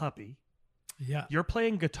got a puppy. Yeah. You're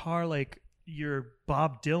playing guitar like you're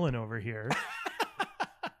Bob Dylan over here.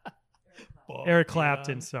 Eric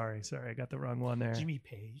Clapton. Sorry, I got the wrong one there. Jimmy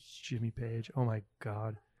Page. Jimmy Page. Oh my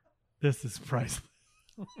God, this is priceless.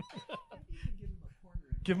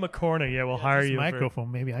 Give him a corner. Yeah, we'll hire you.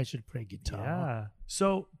 Microphone. Maybe I should play guitar. Yeah.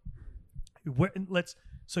 So,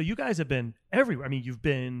 So you guys have been everywhere. I mean, you've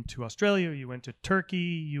been to Australia. You went to Turkey.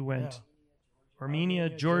 You went Armenia,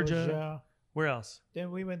 Georgia. Where else?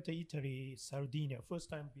 Then we went to Italy, Sardinia. First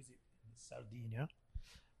time visit Sardinia.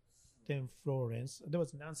 Then Florence. There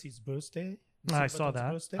was Nancy's birthday. I saw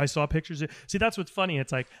that. I saw pictures. See, that's what's funny.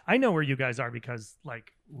 It's like I know where you guys are because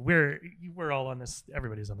like we're all on this.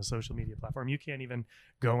 Everybody's on the social media platform. You can't even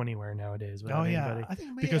go anywhere nowadays without anybody. I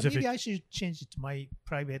think because maybe I should change it to my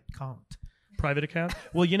private account. Private account.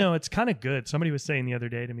 Well, you know, it's kind of good. Somebody was saying the other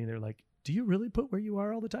day to me, they're like, "Do you really put where you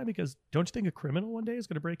are all the time? Because don't you think a criminal one day is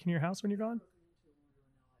going to break in your house when you're gone?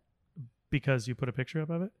 Because you put a picture up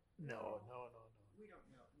of it? No.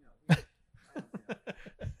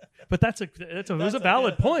 But it was a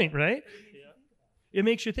valid point, right? Yeah. It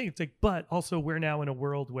makes you think. It's like, but also we're now in a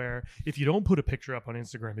world where if you don't put a picture up on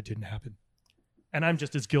Instagram, it didn't happen. And I'm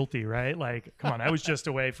just as guilty, right? Like, come on, I was just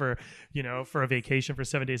away for a vacation for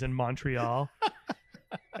 7 days in Montreal.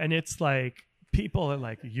 And it's like, people are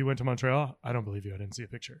like, you went to Montreal? I don't believe you. I didn't see a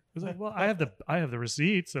picture. I was like, well, I have the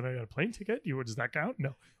receipts and I got a plane ticket. Does that count?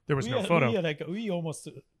 No, there was no photo. We almost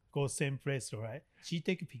go same place, right? She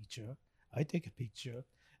take a picture. I take a picture.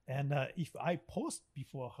 And if I post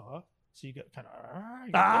before her, she got kind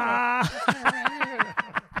of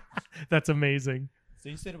That's amazing. So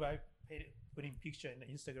instead of putting picture in the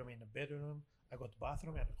Instagram in the bedroom, I go to the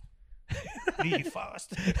bathroom and really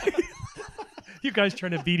fast. You guys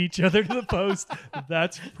trying to beat each other to the post.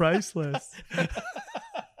 That's priceless.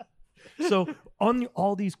 So on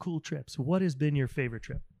all these cool trips, what has been your favorite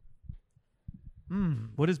trip?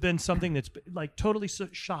 What has been something that's like totally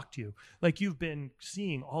shocked you? Like you've been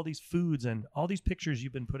seeing all these foods and all these pictures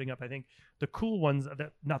you've been putting up. I think the cool ones,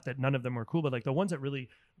 not that none of them were cool, but like the ones that really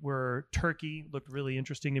were Turkey looked really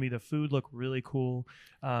interesting to me. The food looked really cool.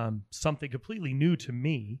 Something completely new to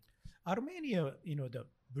me. Armenia, the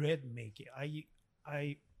bread making.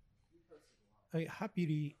 I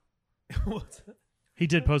happily. He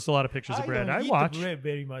did post a lot of pictures of bread. I watched the bread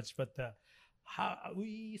very much, but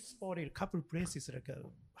we spotted a couple of places like a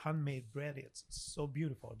handmade bread. It's so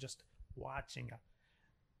beautiful. Just watching,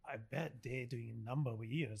 I bet they're doing a number of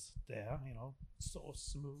years there. So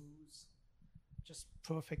smooth, just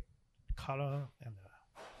perfect color, and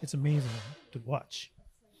it's amazing to watch.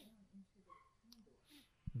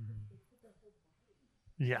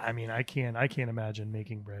 Yeah, I mean, I can't imagine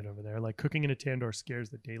making bread over there. Like cooking in a tandoor scares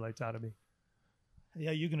the daylights out of me.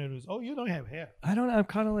 Yeah, you're gonna lose. Oh, you don't have hair. I don't. I'm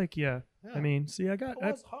kind of like, yeah. I mean, see,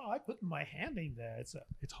 It's hot. I put my hand in there. It's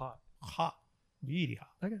hot. Hot, really hot.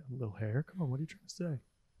 I got a little hair. Come on, what are you trying to say? I'm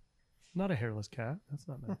not a hairless cat. That's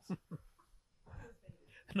not nice.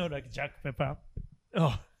 No, like Jack Pepper.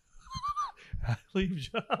 Oh,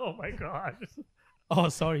 oh my God. Oh,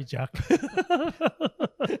 sorry, Jack.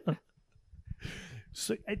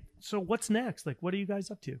 So what's next? Like, what are you guys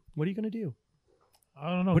up to? What are you gonna do? I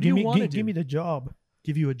don't know. What do you want to do? Give me the job.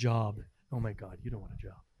 Give you a job. Oh my God, you don't want a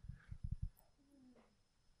job.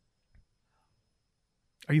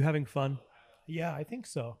 Are you having fun? Yeah, I think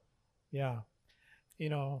so. Yeah.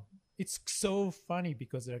 It's so funny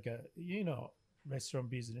because restaurant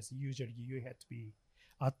business, usually you have to be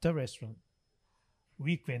at the restaurant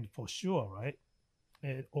weekend for sure, right?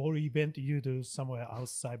 Or event you do somewhere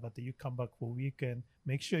outside, but you come back for weekend.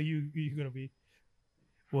 Make sure you're going to be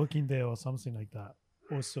working there or something like that.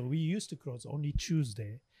 Also, we used to close only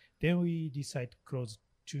Tuesday. Then we decided to close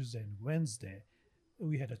Tuesday and Wednesday.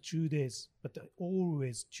 We had 2 days, but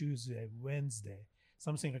always Tuesday, Wednesday.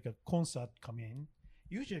 Something like a concert come in.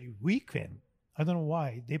 Usually weekend. I don't know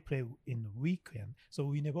why they play in the weekend. So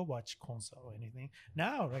we never watch concert or anything.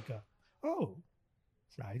 Now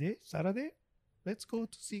Friday, Saturday, let's go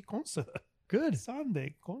to see concert. Good.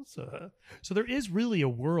 Sunday concert. So there is really a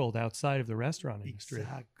world outside of the restaurant industry.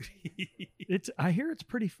 Exactly. I hear it's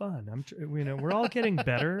pretty fun. We're all getting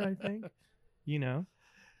better, I think.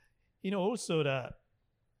 Also that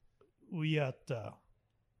we at the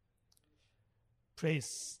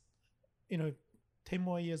place 10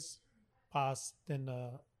 more years pass, then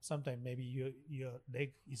sometime maybe your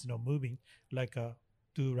leg is not moving like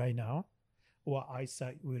do right now, or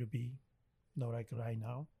eyesight will be not like right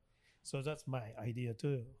now. So that's my idea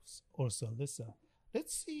too. Also, let's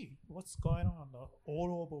see what's going on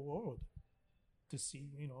all over the world to see,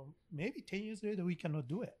 maybe 10 years later we cannot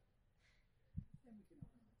do it.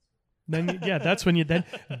 Then that's when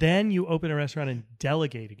then you open a restaurant and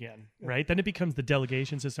delegate again, right? Then it becomes the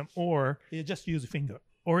delegation system, or You just use a finger.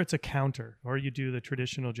 or it's a counter, or you do the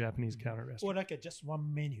traditional Japanese counter restaurant. Or like just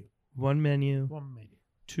one menu. One menu, One menu.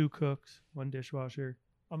 2 cooks, 1 dishwasher.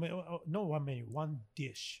 I mean, no one menu, one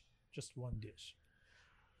dish. Just one dish.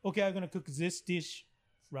 Okay, I'm going to cook this dish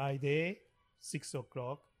Friday, 6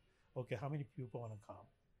 o'clock. Okay, how many people want to come?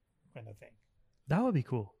 Kind of thing. That would be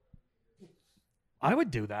cool. I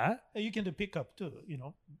would do that. And you can do pickup too,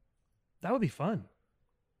 That would be fun.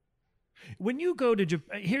 When you go to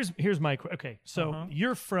Japan, here's my okay. So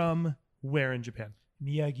you're from where in Japan?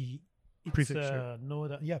 Miyagi. It's, Prefecture.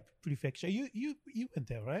 Prefecture. You went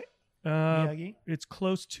there, right? Uh, Miyagi? it's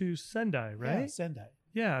close to Sendai, right? Yeah, Sendai.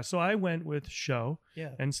 Yeah. So I went with Sho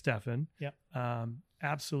Yeah. and Stefan. Yeah.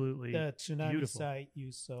 Absolutely. The tsunami beautiful. site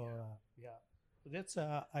you saw. That's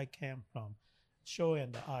I came from. Sho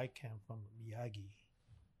and I came from Miyagi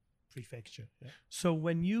Prefecture. Yeah. So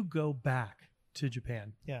when you go back to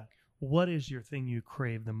Japan, Yeah. what is your thing you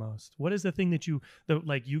crave the most? What is the thing that you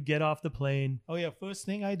get off the plane? Oh yeah. First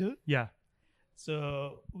thing I do. Yeah.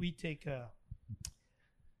 So we take a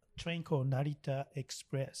train called Narita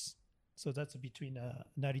Express. So that's between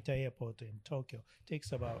Narita Airport and Tokyo.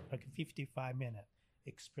 Takes about like a 55-minute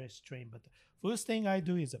express train. But the first thing I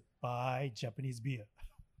do is buy Japanese beer.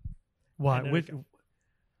 Why? American.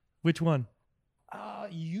 Which one?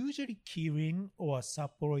 Usually Kirin or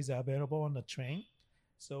Sapporo is available on the train.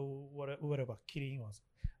 So whatever Kirin was.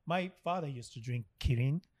 My father used to drink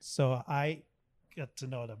Kirin, so I got to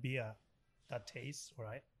know the beer, that taste,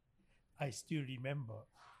 right? I still remember.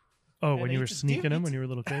 Oh, And when you were it's sneaking them it's- when you were a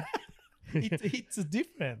little kid? It's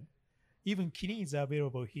different. Even Kirin is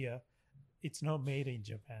available here. It's not made in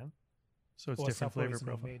Japan. So it's Or different Sapporo flavor is not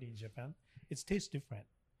profile. made in Japan. It tastes different.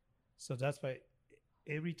 So that's why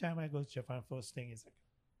every time I go to Japan, first thing is like,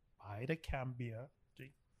 buy the can beer,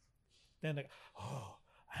 drink. Then like, oh,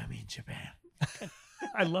 I'm in Japan.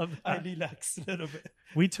 I love I that. relax a little bit.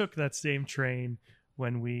 We took that same train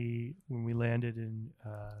when we landed in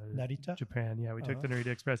Narita? Japan. Yeah, we took the Uh-huh. Narita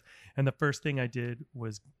Express, and the first thing I did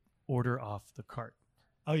was order off the cart.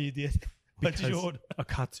 Oh, you did? What did you Because order? a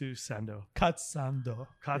katsu sando. Katsando.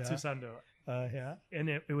 Katsu Yeah. sando. Yeah. And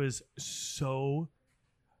it was so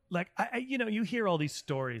like I you hear all these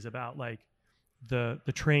stories about like the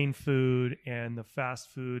train food and the fast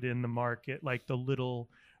food in the market, like the little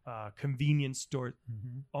convenience store.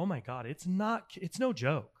 Mm-hmm. Oh my god, it's no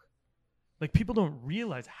joke. Like people don't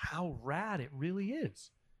realize how rad it really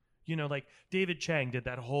is. Like David Chang did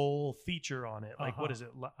that whole feature on it. Like what is it?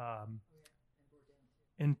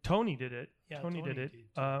 And Tony did it. Yeah, Tony did Tony it. did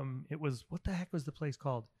too. It was, what the heck was the place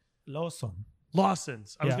called? Lawson.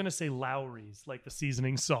 Lawson's. I was Yeah. going to say Lowry's, like the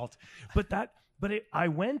seasoning salt. I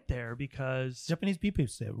went there because Japanese people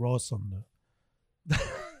say Lawson.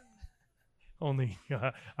 only,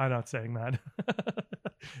 I'm not saying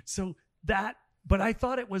that. But I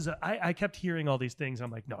thought it was, I kept hearing all these things.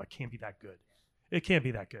 I'm like, no, it can't be that good. It can't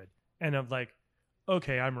be that good. And I'm like,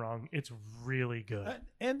 okay, I'm wrong. It's really good.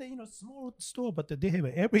 And small store, but they have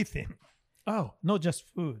everything, Oh, not just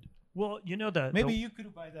food. well, Maybe you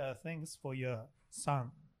could buy the things for your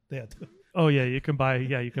son there too. Oh yeah, you can buy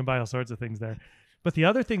all sorts of things there. But the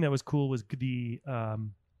other thing that was cool was the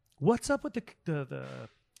what's up with the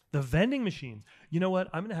vending machines? You know what?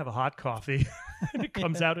 I'm gonna have a hot coffee, and it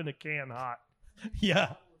comes out in a can hot.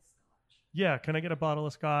 Yeah. Yeah, can I get a bottle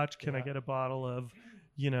of scotch? Can I Yeah. get a bottle of,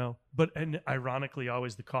 and ironically,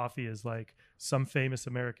 always the coffee is like some famous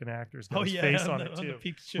American actor's got his face on it the too,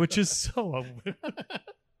 picture. which is so.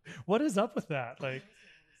 What is up with that? Like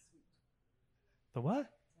the what?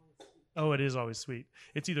 Oh, it is always sweet.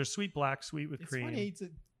 It's either sweet black, sweet with It's cream. funny. It's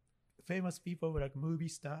famous people like movie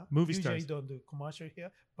star. Movie Usually stars. don't do commercial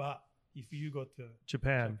here, but if you go to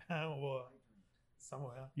Japan. Japan or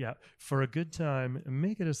somewhere, Yeah. For a good time,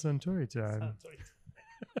 make it a Suntory time. Sorry.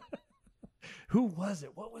 Who was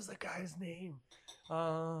it? What was the guy's name? He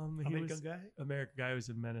American was guy. American guy who was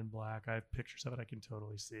in Men in Black. I have pictures of it. I can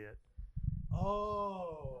totally see it.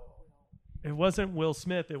 Oh, It wasn't Will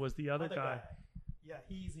Smith. It was the other guy. Yeah,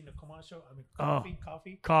 he's in the commercial. I mean, Oh.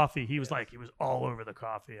 coffee. Coffee. He was Yeah. he was all over the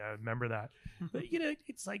coffee. I remember that. But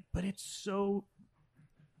it's like, but it's so.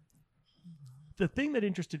 The thing that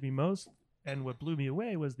interested me most and what blew me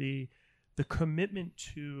away was the the commitment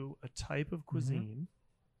to a type of cuisine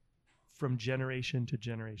from generation to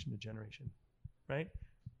generation to generation, right?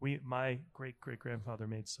 My great grandfather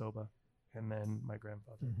made soba, and then my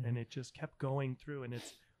grandfather, and it just kept going through,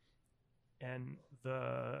 and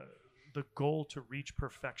the goal to reach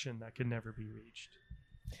perfection that can never be reached.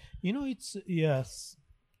 You know, it's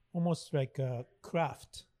almost like a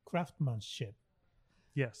craftsmanship,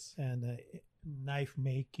 Yes. and knife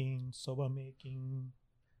making, soba making,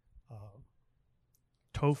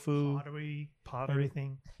 Tofu, pottery, pottery.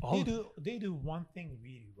 everything. All They do one thing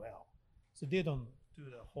really well. So they don't do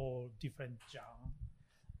the whole different genre.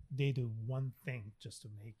 They do one thing just to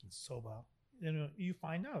make it soba. You know, you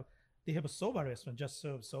find out they have a soba restaurant just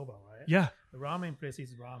serve soba, right? Yeah. The ramen place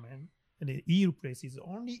is ramen, and the eel place is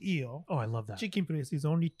only eel. Oh, I love that. Chicken place is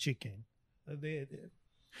only chicken.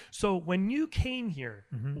 So when you came here,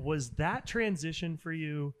 Mhm. was that transition for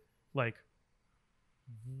you like,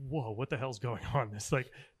 whoa, what the hell's going on? It's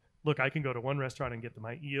like, look, I can go to one restaurant and get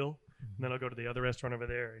my eel, and then I'll go to the other restaurant over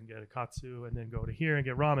there and get a katsu, and then go to here and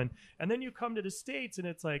get ramen. And then you come to the States and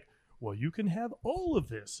it's like, well, you can have all of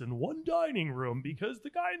this in one dining room because the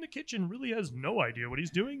guy in the kitchen really has no idea what he's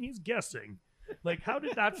doing. He's guessing. Like, how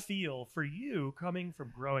did that feel for you coming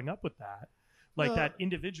from growing up with that? Like that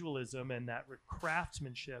individualism and that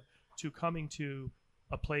craftsmanship to coming to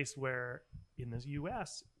a place where in the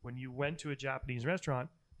US, when you went to a Japanese restaurant,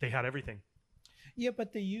 they had everything. Yeah,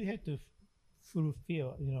 but you have to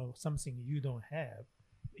fulfill, something you don't have.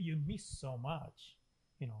 You miss so much,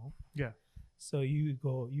 Yeah. So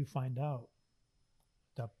you find out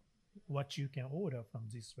what you can order from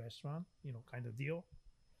this restaurant, kind of deal,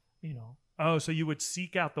 Oh, so you would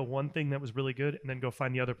seek out the one thing that was really good and then go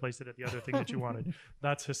find the other place that had the other thing that you wanted.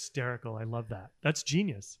 That's hysterical. I love that. That's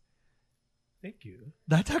genius. Thank you.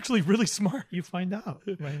 That's actually really smart. You find out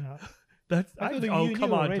right now. That's I thought oh, you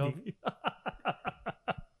come knew on, already. Toby.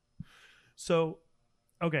 So,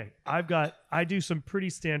 okay, I do some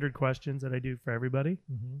pretty standard questions that I do for everybody.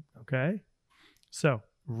 Mm-hmm. Okay. So,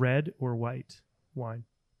 red or white wine?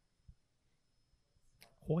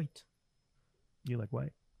 White. You like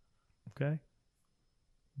white. Okay.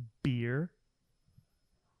 Beer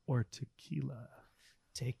or tequila?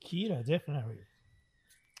 Tequila, definitely.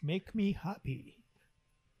 Make me happy.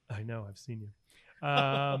 I know, I've seen you.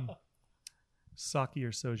 Sake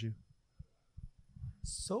or soju?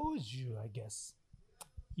 Soju, I guess.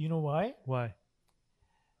 You know why? Why?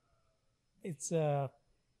 It's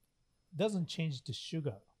doesn't change the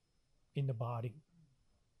sugar in the body.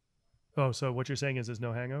 Oh, so what you're saying is there's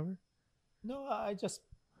no hangover? No, I just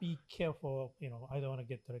be careful. I don't want to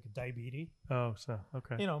get like diabetes. Oh, so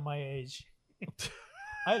okay. My age.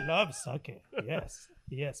 I love sake.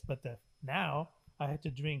 Yes. But now I have to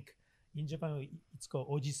drink. In Japan, it's called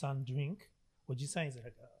oji-san drink. Oji-san is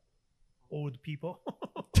like old people.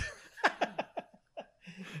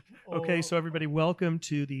 Okay, so everybody, welcome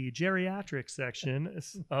to the geriatric section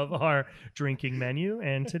of our drinking menu,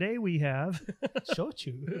 and today we have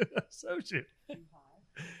Shochu. soju.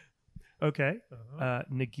 Okay,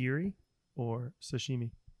 nigiri or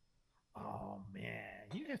sashimi? Oh man,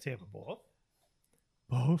 you have to have both.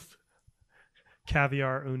 Both.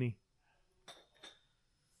 Caviar, uni.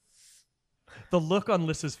 The look on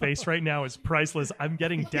Lissa's face right now is priceless. I'm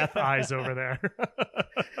getting death eyes over there.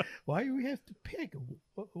 Why do we have to pick?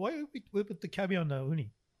 Why we put the caviar on the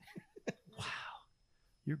uni? Wow.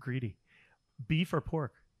 You're greedy. Beef or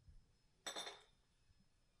pork?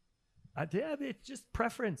 It's just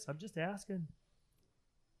preference. I'm just asking.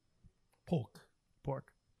 Pork.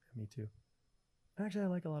 Pork. Me too. Actually, I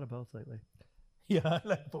like a lot of both lately. Yeah, I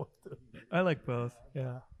like both. I like both.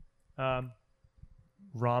 Yeah.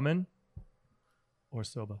 Ramen or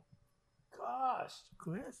soba? Gosh,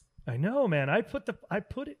 Chris. I know, man. I put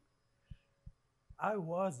it. I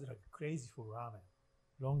was like crazy for ramen.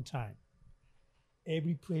 Long time.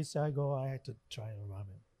 Every place I go, I had to try a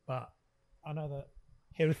ramen. But another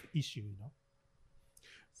health issue,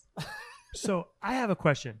 So I have a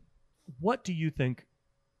question. What do you think?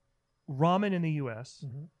 Ramen in the U.S.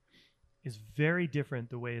 is very different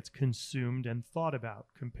the way it's consumed and thought about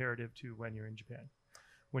comparative to when you're in Japan.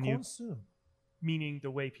 When Consume. Meaning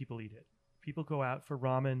the way people eat it. People go out for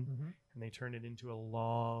ramen and they turn it into a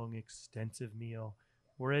long, extensive meal.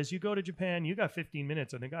 Whereas you go to Japan, you got 15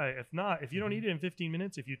 minutes. And the guy, if you don't eat it in 15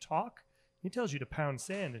 minutes, if you talk, he tells you to pound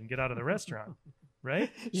sand and get out of the restaurant.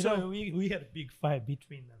 Right? We had a big fight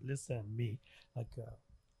between Lisa and me. Like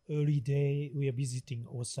early day, we are visiting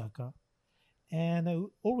Osaka. And I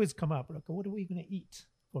always come up, like, what are we going to eat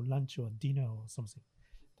for lunch or dinner or something?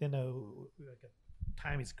 Then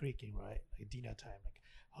time is clicking, right? Like dinner time. Like,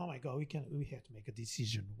 oh my God, we have to make a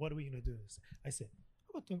decision. What are we gonna do? I said,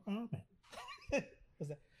 how about the ramen? I was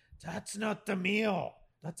like, that's not the meal.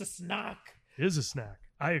 That's a snack. It is a snack.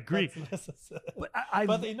 I agree. But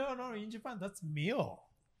but no, in Japan, that's meal.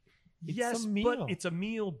 It's yes, a meal. but it's a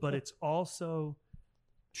meal, but it's also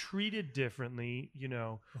treated differently. You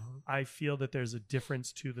know, I feel that there's a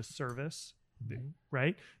difference to the service,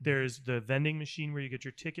 right? There's the vending machine where you get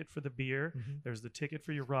your ticket for the beer. There's the ticket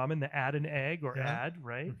for your ramen, the add an egg or add,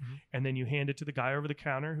 right? And then you hand it to the guy over the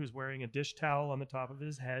counter who's wearing a dish towel on the top of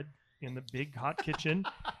his head in the big hot kitchen.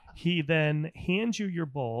 He then hands you your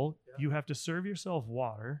bowl. You have to serve yourself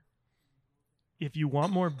water. If you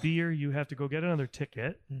want more beer, you have to go get another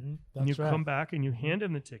ticket. And you come back and you hand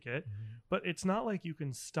him the ticket. But it's not like you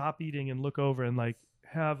can stop eating and look over and like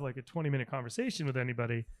have like a 20-minute conversation with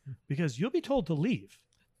anybody because you'll be told to leave.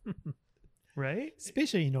 Right?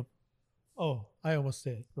 Especially, I almost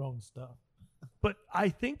said wrong stuff. But I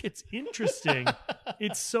think it's interesting.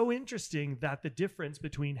 It's so interesting that the difference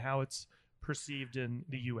between how it's perceived in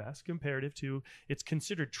the US comparative to it's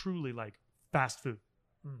considered truly like fast food.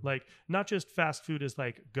 Like not just fast food as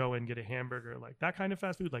like go and get a hamburger, like that kind of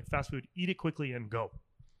fast food, like fast food, eat it quickly and go.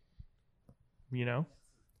 You know?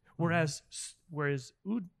 Whereas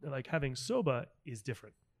like having soba is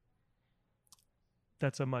different.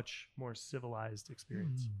 That's a much more civilized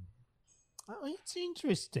experience. It's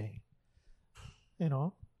interesting.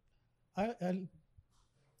 I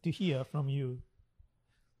to hear from you.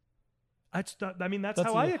 That's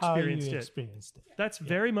how I experienced it. That's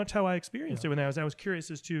very much how I experienced it when I was curious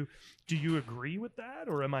as to, do you agree with that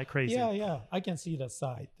or am I crazy? Yeah. I can see that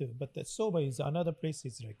side too. But the soba is another place.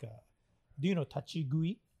 It's like, do you know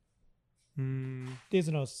Tachigui? There's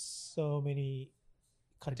no so many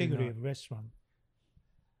category of restaurant.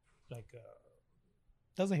 Like,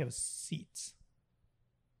 doesn't have seats.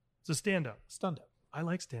 It's a stand-up. Stand-up. I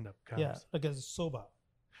like stand-up counters. Yeah, like a soba.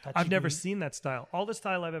 I've never seen that style. All the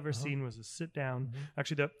style I've ever seen was a sit down.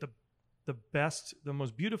 Actually, the best, the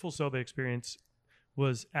most beautiful soba experience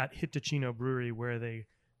was at Hitachino Brewery, where they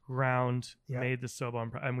made the soba,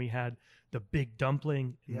 and we had the big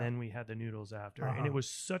dumpling, and then we had the noodles after. And it was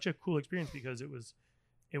such a cool experience because it was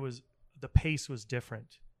the pace was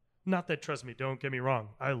different. Not that, trust me, don't get me wrong,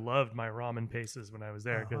 I loved my ramen paces when I was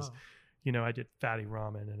there because I did fatty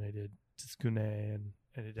ramen and I did tsukune and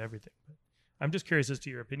I did everything. But I'm just curious as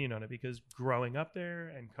to your opinion on it, because growing up there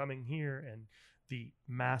and coming here and the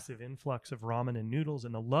massive influx of ramen and noodles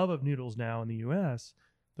and the love of noodles now in the US,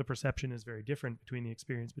 the perception is very different between the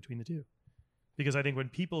experience between the two. Because I think when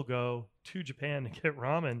people go to Japan to get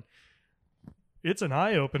ramen, it's an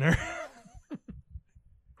eye-opener.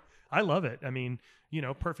 I love it. I mean,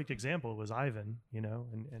 perfect example was Ivan,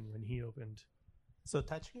 and when he opened. So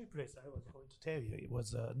Tachigui place, I was going to tell you, it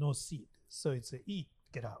was no seat. So it's eat,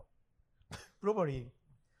 get out. Probably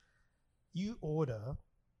you order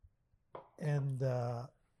and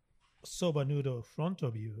soba noodle front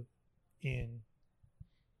of you in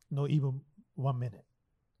not even 1 minute.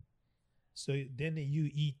 So then you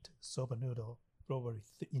eat soba noodle probably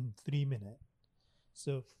in 3 minutes.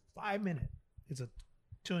 So 5 minutes is a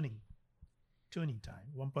turning time.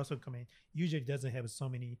 One person come in, usually doesn't have so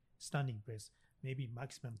many standing place, maybe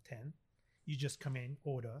maximum 10. You just come in,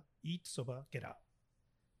 order, eat soba, get out.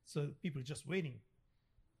 So people just waiting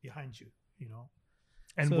behind you,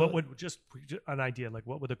 And so, what would, just an idea, like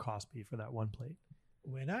what would the cost be for that one plate?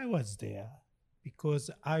 When I was there, because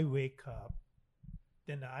I wake up,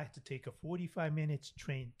 then I had to take a 45 minutes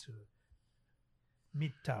train to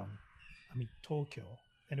Tokyo,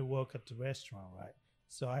 and work at the restaurant, right?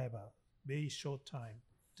 So I have a very short time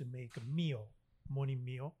to make a meal, morning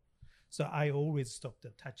meal. So I always stop the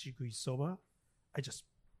Tachigui soba. I just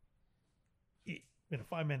eat in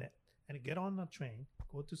 5 minutes and get on the train,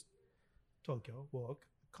 go to Tokyo, work,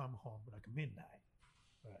 come home like midnight,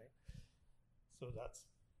 right? So that's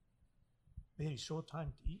very short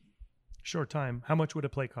time to eat. Short time. How much would a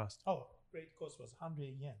plate cost? Oh, plate cost was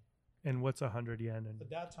 100 yen. And what's 100 yen? At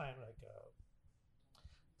that time, like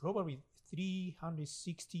probably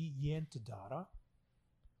 360 yen to dollar.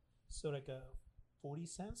 So like 40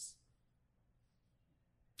 cents.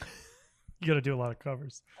 You got to do a lot of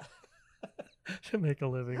covers to make a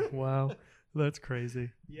living. Wow. That's crazy.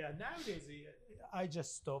 Yeah, nowadays I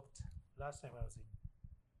just stopped. Last time I was in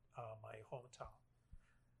my hometown,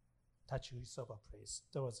 Tachigui soba place.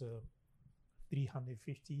 That was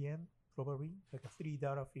 350 yen, probably like a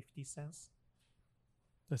 $3.50.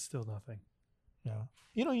 That's still nothing.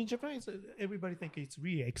 Yeah, in Japan, everybody think it's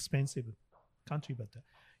really expensive country, but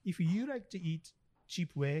if you like to eat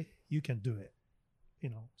cheap way, you can do it.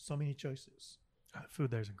 So many choices. Food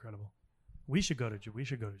there is incredible. We should go to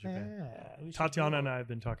Japan. Yeah, we should Tatiana go. and I have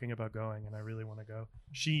been talking about going, and I really want to go.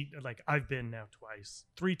 I've been now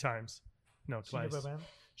three times. No, She never twice. went?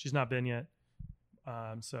 She's not been yet.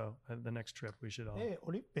 So the next trip we should all. Hey,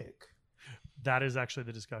 Olympic. That is actually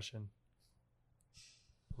the discussion.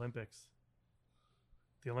 Olympics.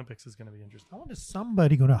 The Olympics is going to be interesting. I wonder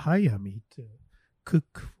somebody gonna hire me to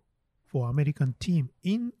cook for American team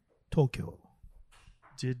in Tokyo.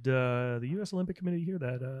 Did the U.S. Olympic Committee hear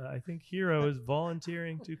that? I think Hiro is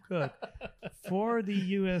volunteering to cook for the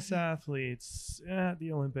U.S. athletes at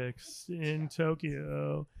the Olympics in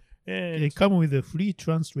Tokyo. And They come with a free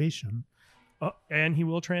translation. And he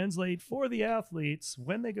will translate for the athletes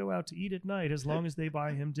when they go out to eat at night, as long as they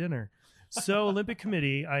buy him dinner. So, Olympic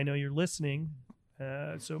Committee, I know you're listening.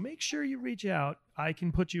 So make sure you reach out. I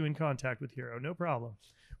can put you in contact with Hiro, no problem.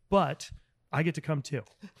 But I get to come too.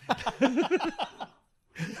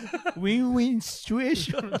 Win-win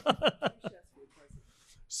situation.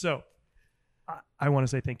 So I want to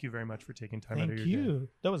say thank you very much for taking time out Thank of your day. you.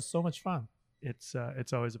 That was so much fun. It's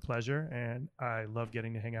always a pleasure, and I love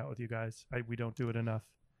getting to hang out with you guys. We don't do it enough.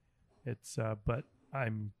 But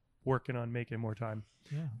I'm working on making more time.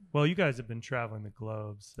 Yeah. Well, you guys have been traveling the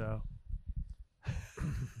globe, so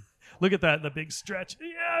look at that, the big stretch.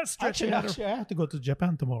 Yeah, stretching. Actually, I have to go to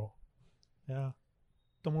Japan tomorrow. Yeah.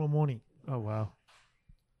 Tomorrow morning. Oh wow.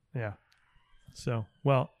 Yeah. So,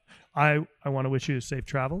 well, I want to wish you safe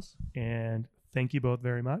travels, and thank you both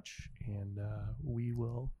very much, and we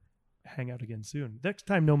will hang out again soon. Next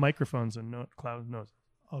time, no microphones and no cloud nose.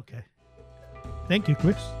 Okay. Thank you,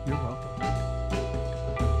 Chris. You're welcome.